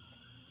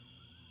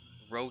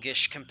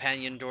roguish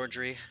companion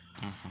Dordri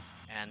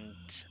and,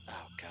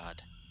 oh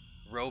god,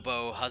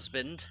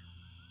 robo-husband,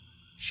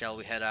 shall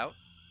we head out?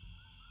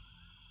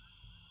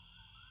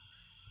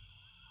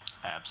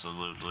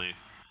 Absolutely.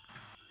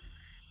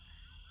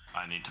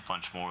 I need to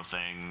punch more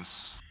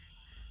things.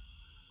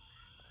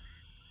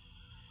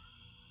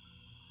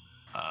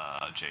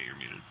 Jay, you're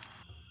muted.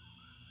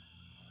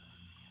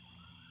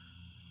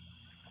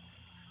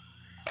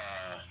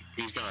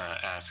 he's gonna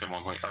ask at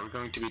one point, are we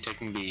going to be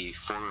taking the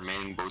 4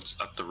 remaining boats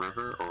up the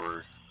river,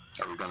 or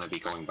are we going to be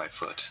going by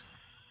foot?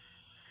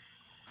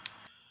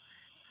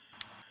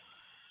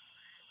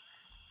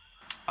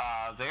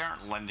 They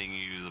aren't lending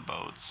you the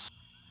boats.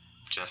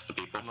 Just the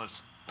people?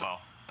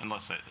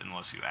 Unless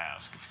you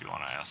ask, if you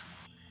want to ask.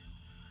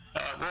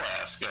 We'll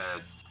ask.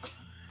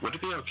 Would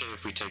it be okay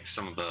if we take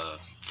some of the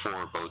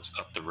 4 boats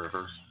up the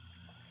river?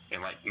 It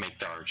might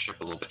make our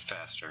trip a little bit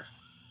faster.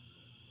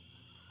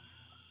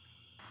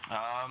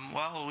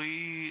 Well,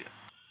 we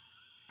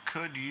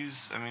could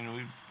use... I mean,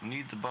 we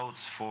need the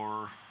boats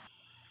for...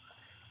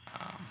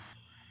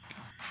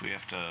 if we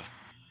have to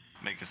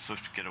make a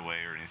swift getaway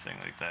or anything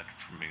like that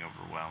from being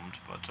overwhelmed,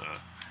 but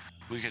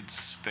we could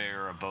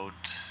spare a boat,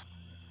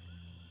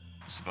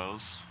 I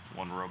suppose.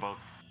 1 rowboat.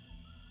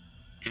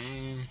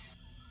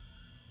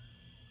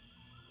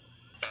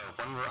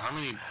 How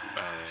many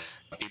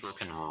people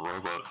can a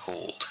rowboat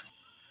hold?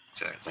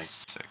 Exactly.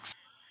 6.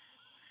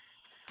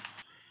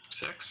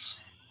 6?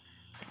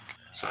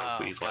 So Oh,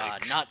 if we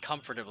God, not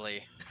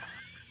comfortably.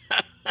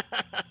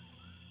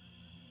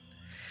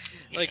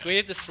 Like, Yeah. we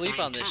have to sleep I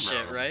mean, on this 2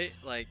 shit, rows. right?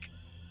 Like,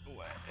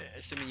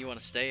 assuming you want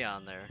to stay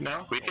on there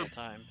No, we the whole could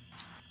time.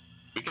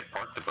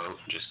 park the boat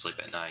and just sleep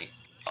at night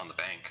on the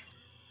bank.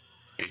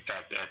 In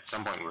fact, at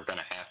some point we're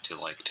gonna have to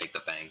take the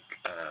bank,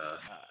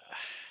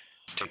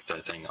 take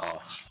the thing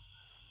off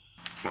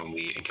when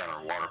we encounter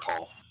a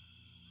waterfall.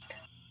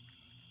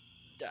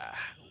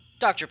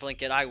 Dr.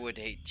 Plinkette, I would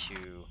hate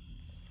to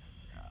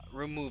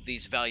remove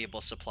these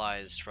valuable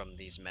supplies from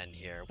these men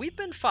here. We've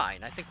been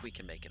fine. I think we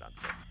can make it on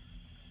foot.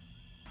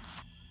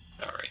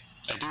 All right.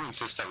 I do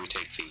insist that we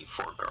take the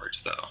 4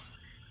 guards, though.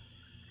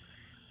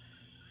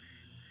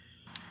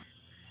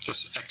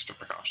 Just extra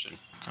precaution.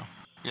 Okay.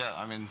 Yeah,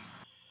 I mean,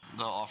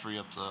 they'll offer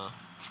you up the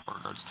 4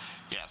 guards.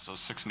 Yeah, so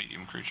 6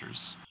 medium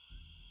creatures.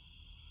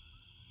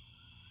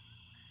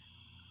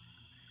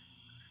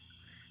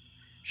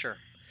 Sure.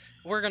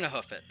 We're gonna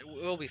hoof it.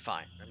 We'll be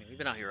fine. I mean, we've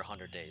been out here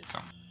 100 days.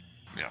 Okay.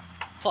 Yeah.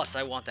 Plus,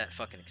 I want that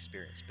fucking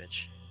experience,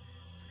 bitch.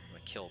 I'm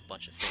gonna kill a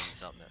bunch of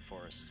things out in that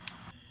forest.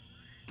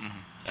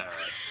 Mm-hmm. All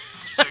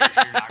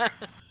right.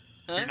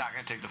 So you're not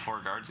gonna take the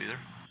 4 guards either?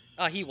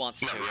 He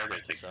wants No, to. we are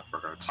gonna take so. the 4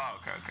 guards. Oh,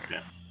 okay.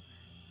 Yeah.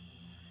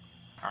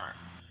 Alright.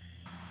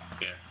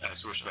 Yeah, I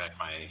switched back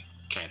my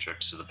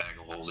cantrips to the bag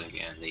of holding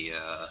and the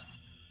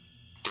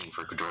thing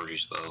for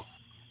Dordri's bow.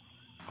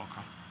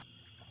 Okay.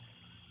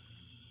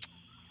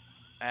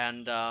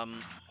 And,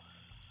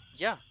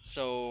 yeah,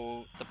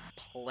 so the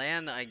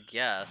plan, I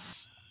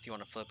guess, if you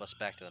want to flip us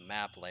back to the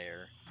map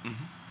layer,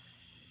 Mm-hmm.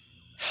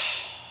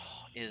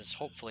 is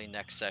hopefully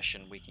next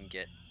session we can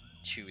get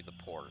to the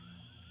port.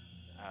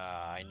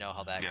 I know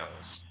how that Yeah.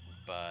 goes,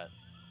 but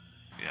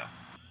Yeah.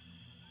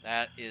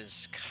 that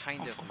is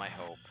kind of my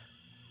hope.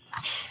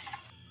 I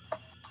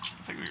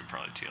think we could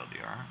probably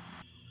TLDR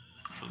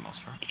for the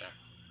most part. Yeah.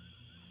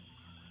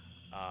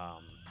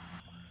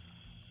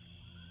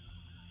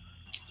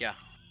 Yeah.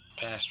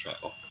 Fast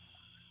travel,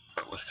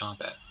 but with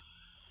combat.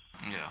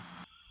 Yeah.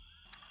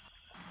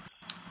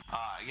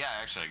 Yeah,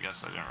 actually, I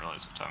guess I didn't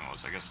realize what time it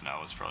was. I guess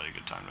now is probably a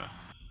good time to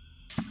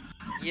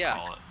Yeah,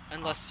 call it.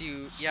 unless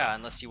you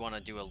want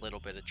to do a little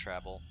bit of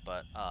travel,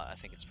 but I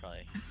think it's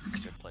probably a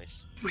good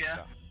place to Yeah.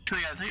 stop.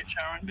 We gotta take a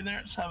shower and be there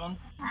at 7.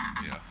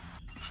 Yeah.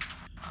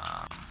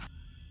 I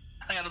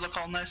gotta look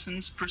all nice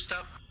and spruced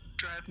up,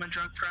 drive my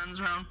drunk friends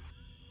around.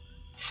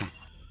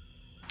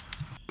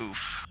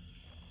 Oof.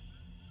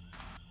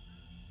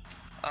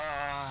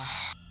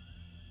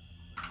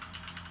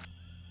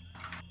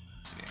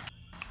 Let's see.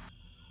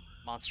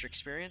 Monster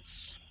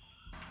experience,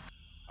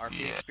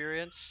 RP Yeah.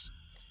 experience,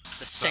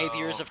 the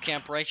saviors of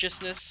Camp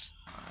Righteousness.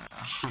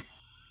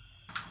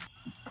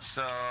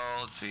 So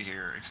let's see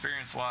here.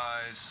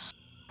 Experience-wise,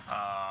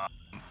 add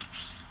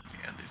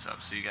these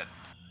up. So you got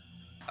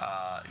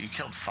you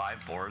killed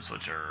 5 boars,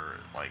 which are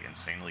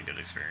insanely good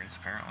experience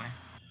apparently.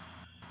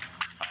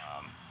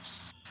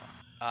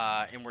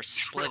 And we're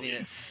splitting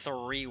it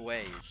 3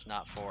 ways,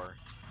 not 4,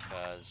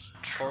 because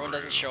Corwin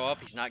doesn't True. show up.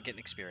 He's not getting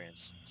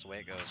experience. That's the way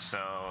it goes.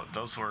 So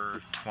those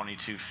were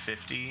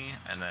 2250,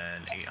 and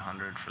then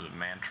 800 for the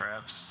man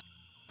traps,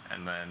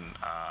 and then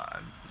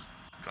I'm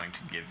going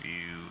to give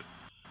you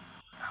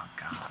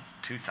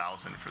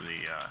 2,000 for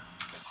the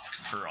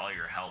for all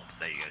your help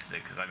that you guys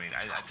did, because I mean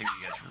I think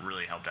you guys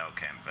really helped out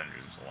Camp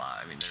Vengeance a lot.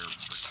 I mean they were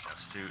pretty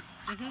destitute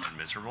and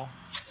miserable.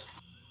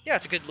 Yeah,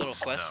 it's a good little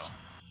quest. So,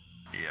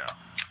 yeah.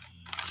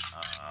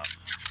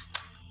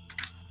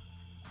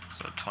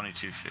 So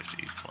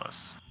 2250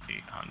 plus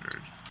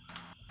 800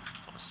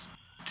 plus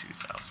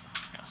 2,000.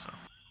 Yeah, so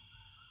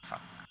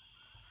fuck.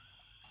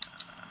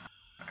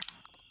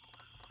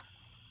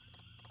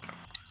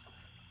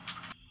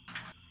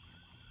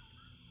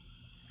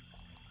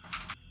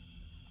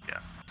 Yeah.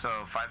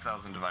 So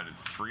 5,000 divided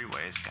 3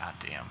 ways. God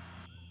damn.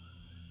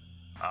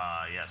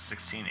 Yeah,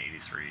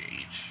 1683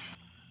 each.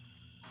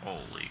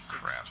 Holy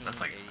crap! That's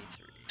like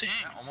 1683.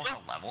 Dang. almost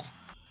a level.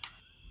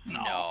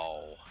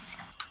 No.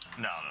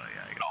 No,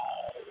 yeah. I guess.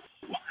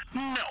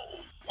 No.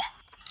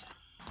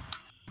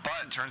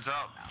 But it turns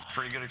out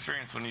pretty good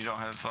experience when you don't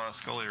have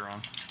Skully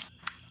around.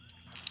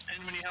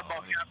 And when you have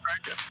ball cap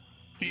practice,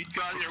 you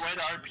go out of your way to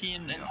RP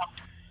and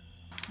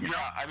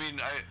Yeah, I mean,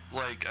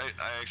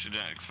 I actually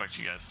didn't expect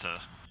you guys to.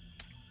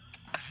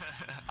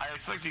 I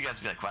expect you guys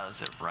to be like, wow,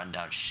 this is a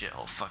rundown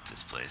shithole. Fuck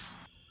this place.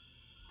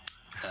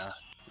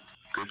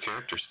 Good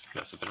characters.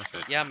 That's the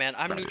benefit. Yeah, man,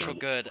 I'm Not neutral even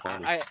good.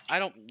 quality. I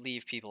don't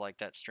leave people like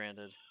that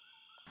stranded.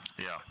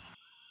 Yeah.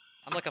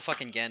 I'm like a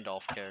fucking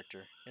Gandalf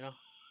character, you know?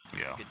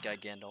 Yeah. Good guy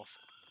Gandalf.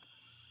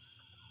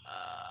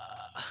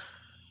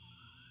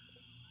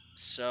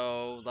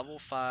 So, level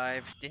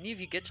 5. Did any of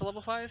you get to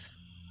level 5?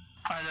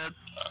 I did.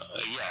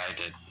 Yeah, I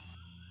did.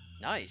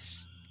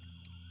 Nice.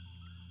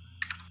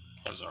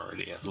 I was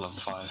already at level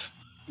 5.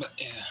 But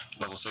yeah,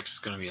 level 6 is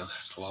gonna be a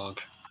slog.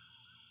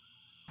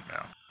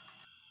 Yeah.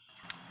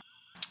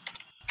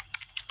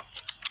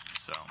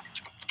 So,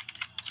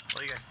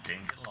 well, you guys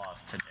didn't get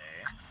lost today.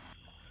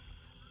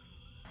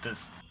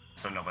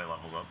 So nobody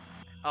levels up?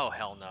 Oh,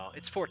 hell no.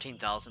 It's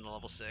 14,000 to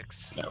level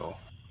 6. No.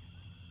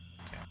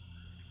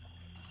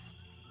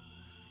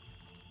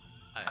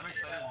 I'm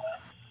excited.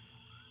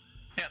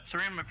 Yeah,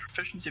 3 on my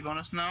proficiency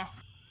bonus now.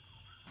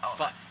 Oh,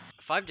 nice.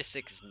 5 to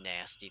 6 is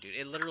nasty, dude.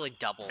 It literally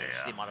doubles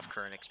Yeah. the amount of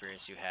current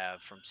experience you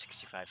have from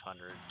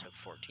 6,500 to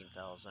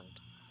 14,000.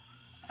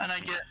 And I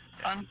get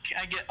and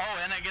I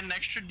get an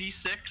extra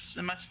D6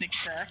 in my sneak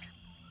attack.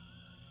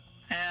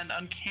 And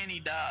uncanny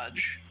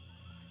dodge.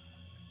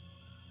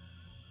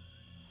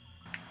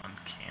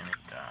 Uncanny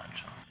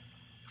dodge. Huh?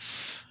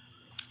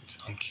 It's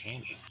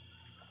uncanny.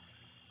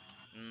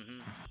 Mm-hmm.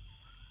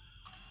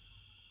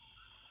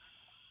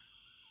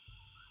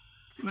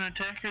 When an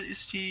attacker you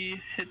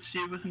see hits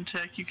you with an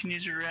attack, you can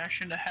use your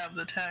reaction to have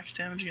the attack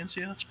damage against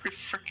you. That's pretty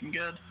freaking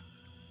good.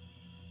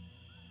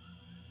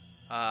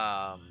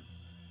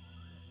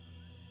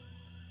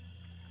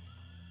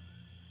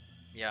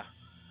 Yeah.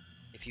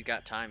 If you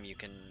got time, you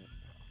can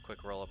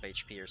quick roll up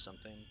HP or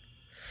something.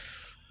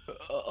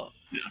 Yeah.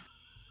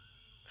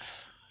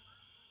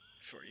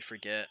 Before you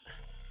forget.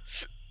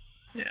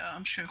 Yeah,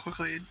 I'm just gonna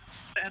quickly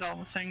add all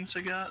the things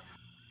I got.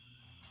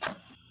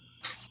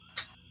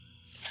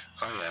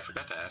 Oh yeah, I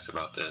forgot to ask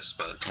about this,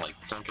 but like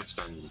Plinkette's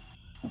been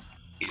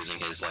using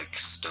his like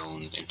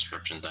stone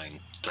inscription thing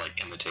to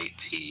like imitate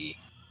the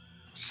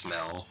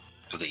smell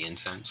of the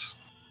incense.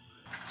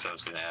 So I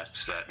was gonna ask,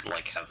 does that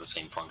like have the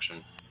same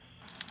function?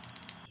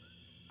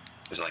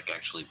 Is like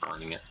actually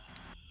burning it?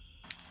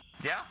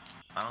 Yeah,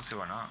 I don't see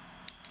why not.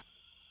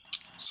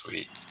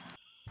 Sweet.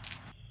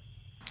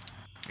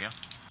 Yeah.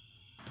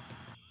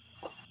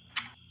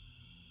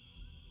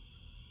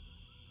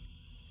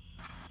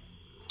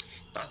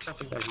 Not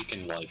something that he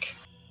can like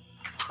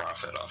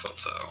profit off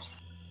of though.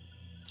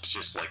 It's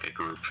just like a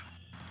group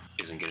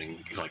isn't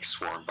getting like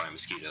swarmed by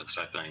mosquitoes,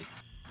 I think.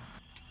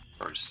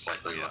 Or just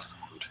slightly Yeah. less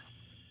food.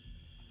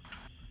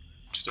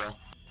 Still,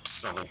 it's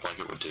something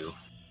Plinkette would do.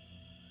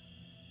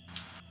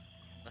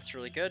 That's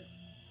really good.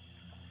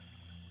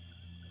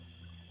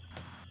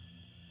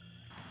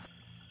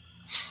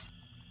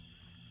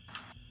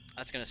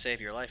 That's gonna save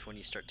your life when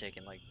you start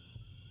taking like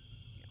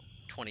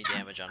 20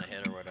 damage on a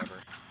hit or whatever.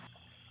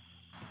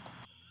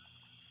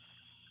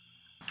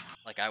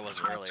 Like I was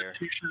earlier.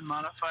 Constitution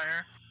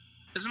modifier.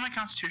 Isn't my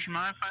Constitution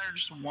modifier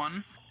just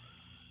 1?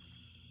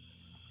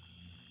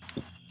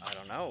 I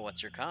don't know.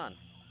 What's your con?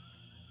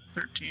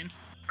 13.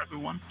 Probably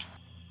 1.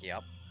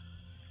 Yep.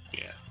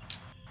 Yeah.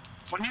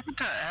 When you get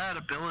to add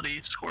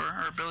ability score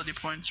or ability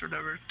points or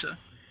whatever to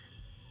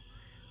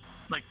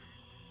like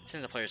It's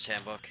in the player's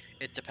handbook.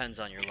 It depends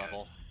on your Yeah.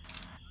 level.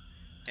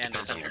 And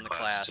Depends on depends your on the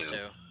class, class too.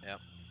 too.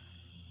 Yep,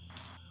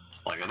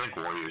 Like I think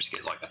warriors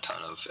get like a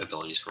ton of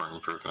ability scoring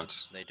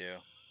improvements. they do.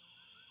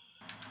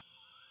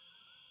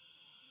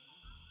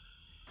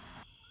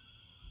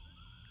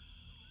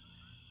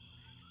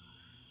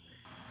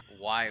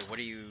 Why? What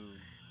are you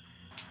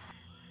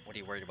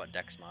worried about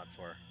Dex mod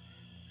for?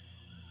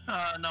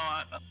 no,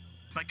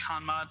 my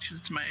con mod because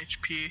it's my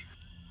HP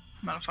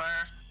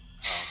modifier.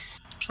 Oh,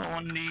 So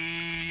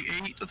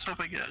 1d8. Let's hope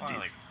I get Probably it.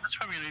 like That's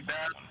probably gonna be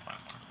bad. 1.1.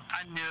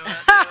 I knew it.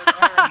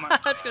 Oh my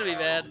that's gonna be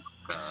bad.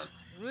 God.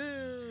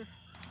 Woo.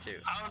 2.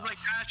 I was like,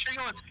 should I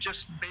go with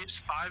just base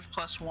 5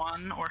 plus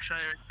 1, or should I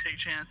take a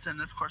chance?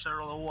 And of course, I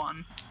roll a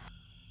 1.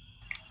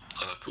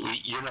 Look,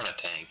 you're not a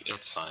tank.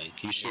 It's fine.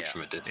 You shoot Yeah.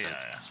 from a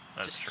distance. Yeah,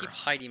 that's Just true. keep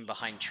hiding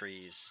behind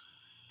trees.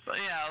 But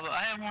yeah,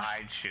 I have one.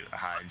 Hide, shoot,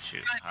 hide,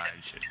 shoot, hide,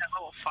 shoot. At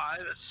level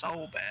 5, it's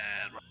so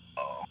bad.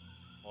 Oh,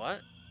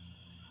 What?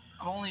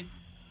 I'm only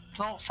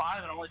level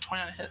 5 and I'm only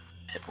 29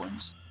 hit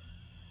points.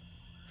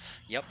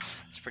 Yep,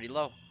 it's pretty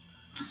low.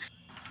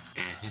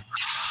 Mm-hmm.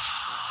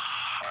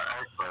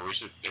 Also, we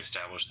should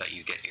establish that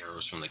you get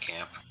arrows from the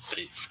camp that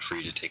are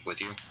free to take with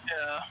you.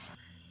 Yeah.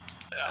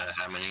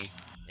 How many?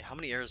 Yeah, how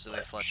many arrows do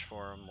they fletch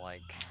for them?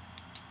 Like,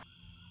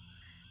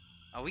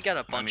 oh, we got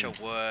a bunch of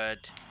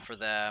wood for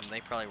them.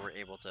 They probably were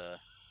able to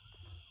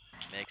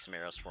make some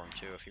arrows for him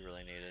too if he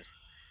really needed.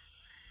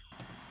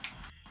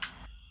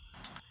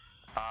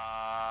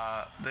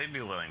 They'd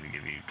be willing to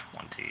give you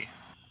 20.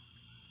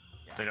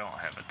 Yeah. They don't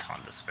have a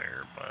ton to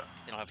spare, but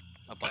They don't have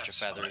a bunch of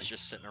That's feathers fine.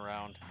 just sitting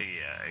around.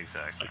 Yeah,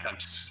 exactly. Like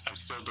I'm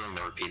still doing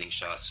the repeating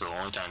shot, so the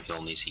only time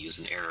he'll need to use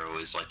an arrow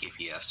is like if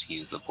he has to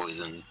use the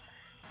poison.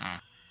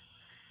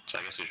 So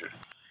I guess we should.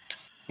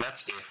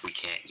 That's if we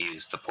can't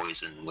use the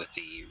poison with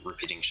the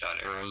repeating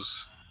shot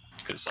arrows,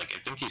 because like I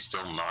think he's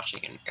still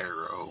notching an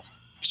arrow.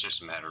 It's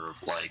just a matter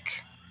of like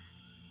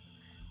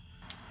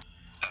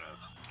I don't know,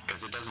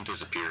 because it doesn't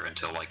disappear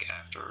until like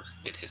after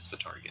it hits the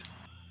target.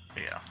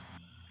 Yeah.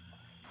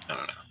 I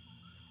don't know.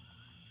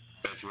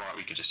 But if you want,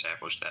 we could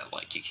establish that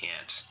like you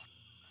can't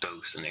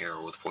dose an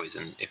arrow with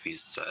poison if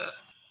it's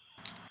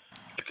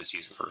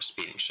using for a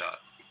speeding shot.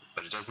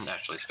 But it doesn't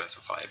actually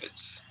specify if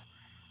it's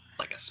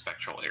like a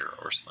spectral arrow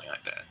or something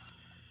like that.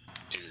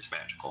 It is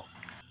magical.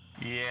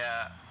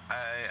 Yeah,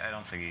 I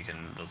don't think you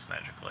can, those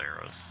magical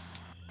arrows,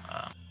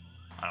 I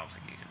don't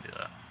think you can do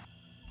that.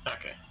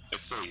 Okay,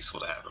 it's still useful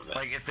to have them then.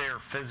 Like, if they're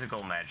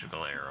physical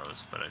magical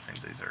arrows, but I think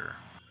these are,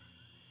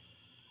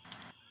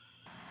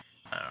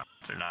 I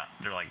don't know,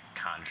 they're like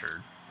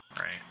conjured,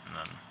 right? And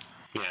then,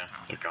 yeah,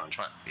 they're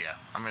conjured. but yeah,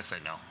 I'm gonna say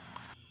no.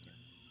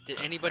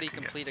 Did anybody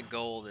complete a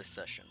goal this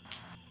session?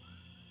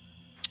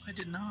 I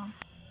did not.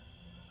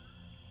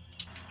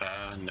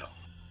 No.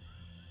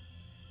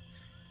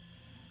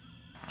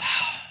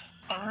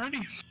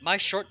 Alrighty. My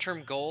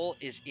short-term goal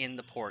is in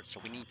the port, so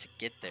we need to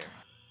get there.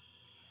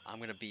 I'm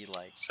gonna be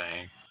like,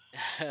 Same.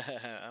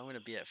 I'm gonna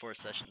be at 4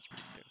 sessions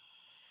pretty soon.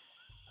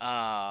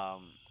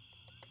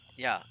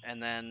 Yeah,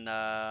 and then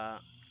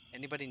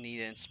anybody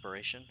need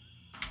inspiration?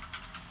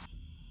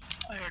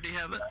 I already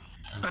have it,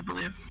 I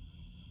believe.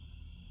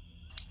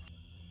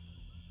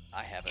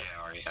 I have it. Yeah,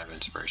 I already have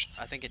inspiration.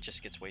 I think it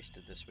just gets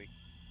wasted this week.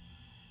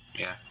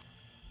 Yeah.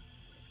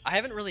 I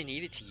haven't really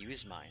needed to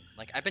use mine.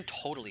 Like, I've been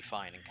totally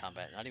fine in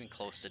combat, not even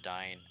close to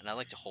dying, and I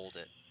like to hold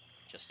it,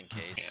 just in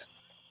case.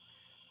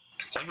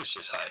 Yeah. Plinkette's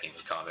just hiding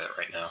in combat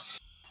right now.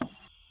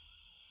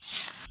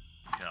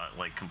 Yeah,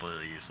 like,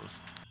 completely useless.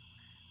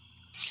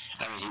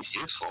 I mean, he's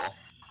useful.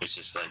 It's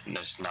just like,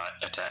 just not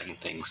attacking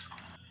things.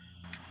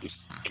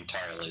 He's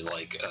entirely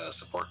like a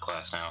support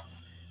class now.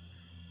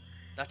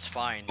 That's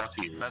fine. That's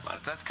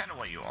kind of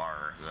what you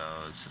are,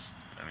 though. It's just,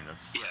 I mean,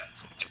 that's... Yeah,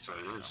 that's what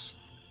it is.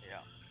 Yeah.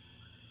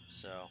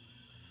 So.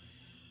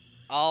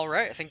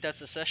 Alright, I think that's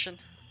the session.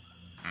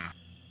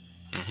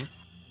 Mm-hmm.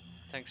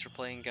 Thanks for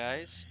playing,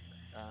 guys.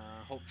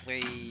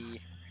 Hopefully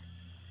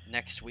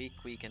next week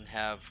we can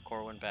have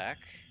Corwin back.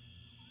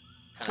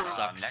 Kinda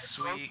sucks.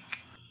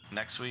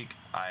 Next week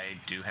I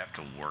do have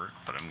to work,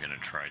 but I'm gonna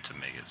try to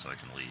make it so I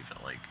can leave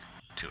at like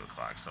 2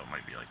 o'clock, so it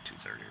might be like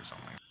 2:30 or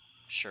something.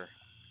 Sure.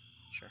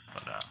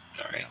 But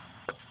Alright.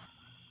 yeah.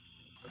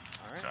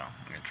 Alright. So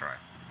I'm gonna try.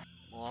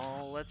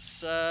 Well,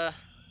 let's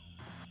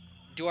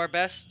do our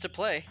best to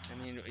play. I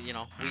mean, you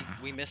know,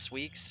 we miss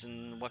weeks,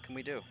 and what can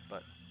we do?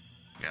 But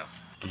yeah,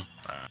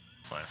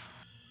 it's life.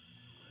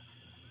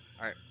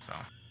 All right. So,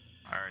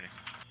 alrighty.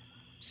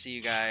 See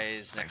you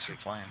guys next Thanks week.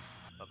 for playing.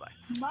 Bye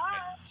bye.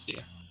 Bye. See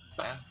ya.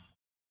 Bye.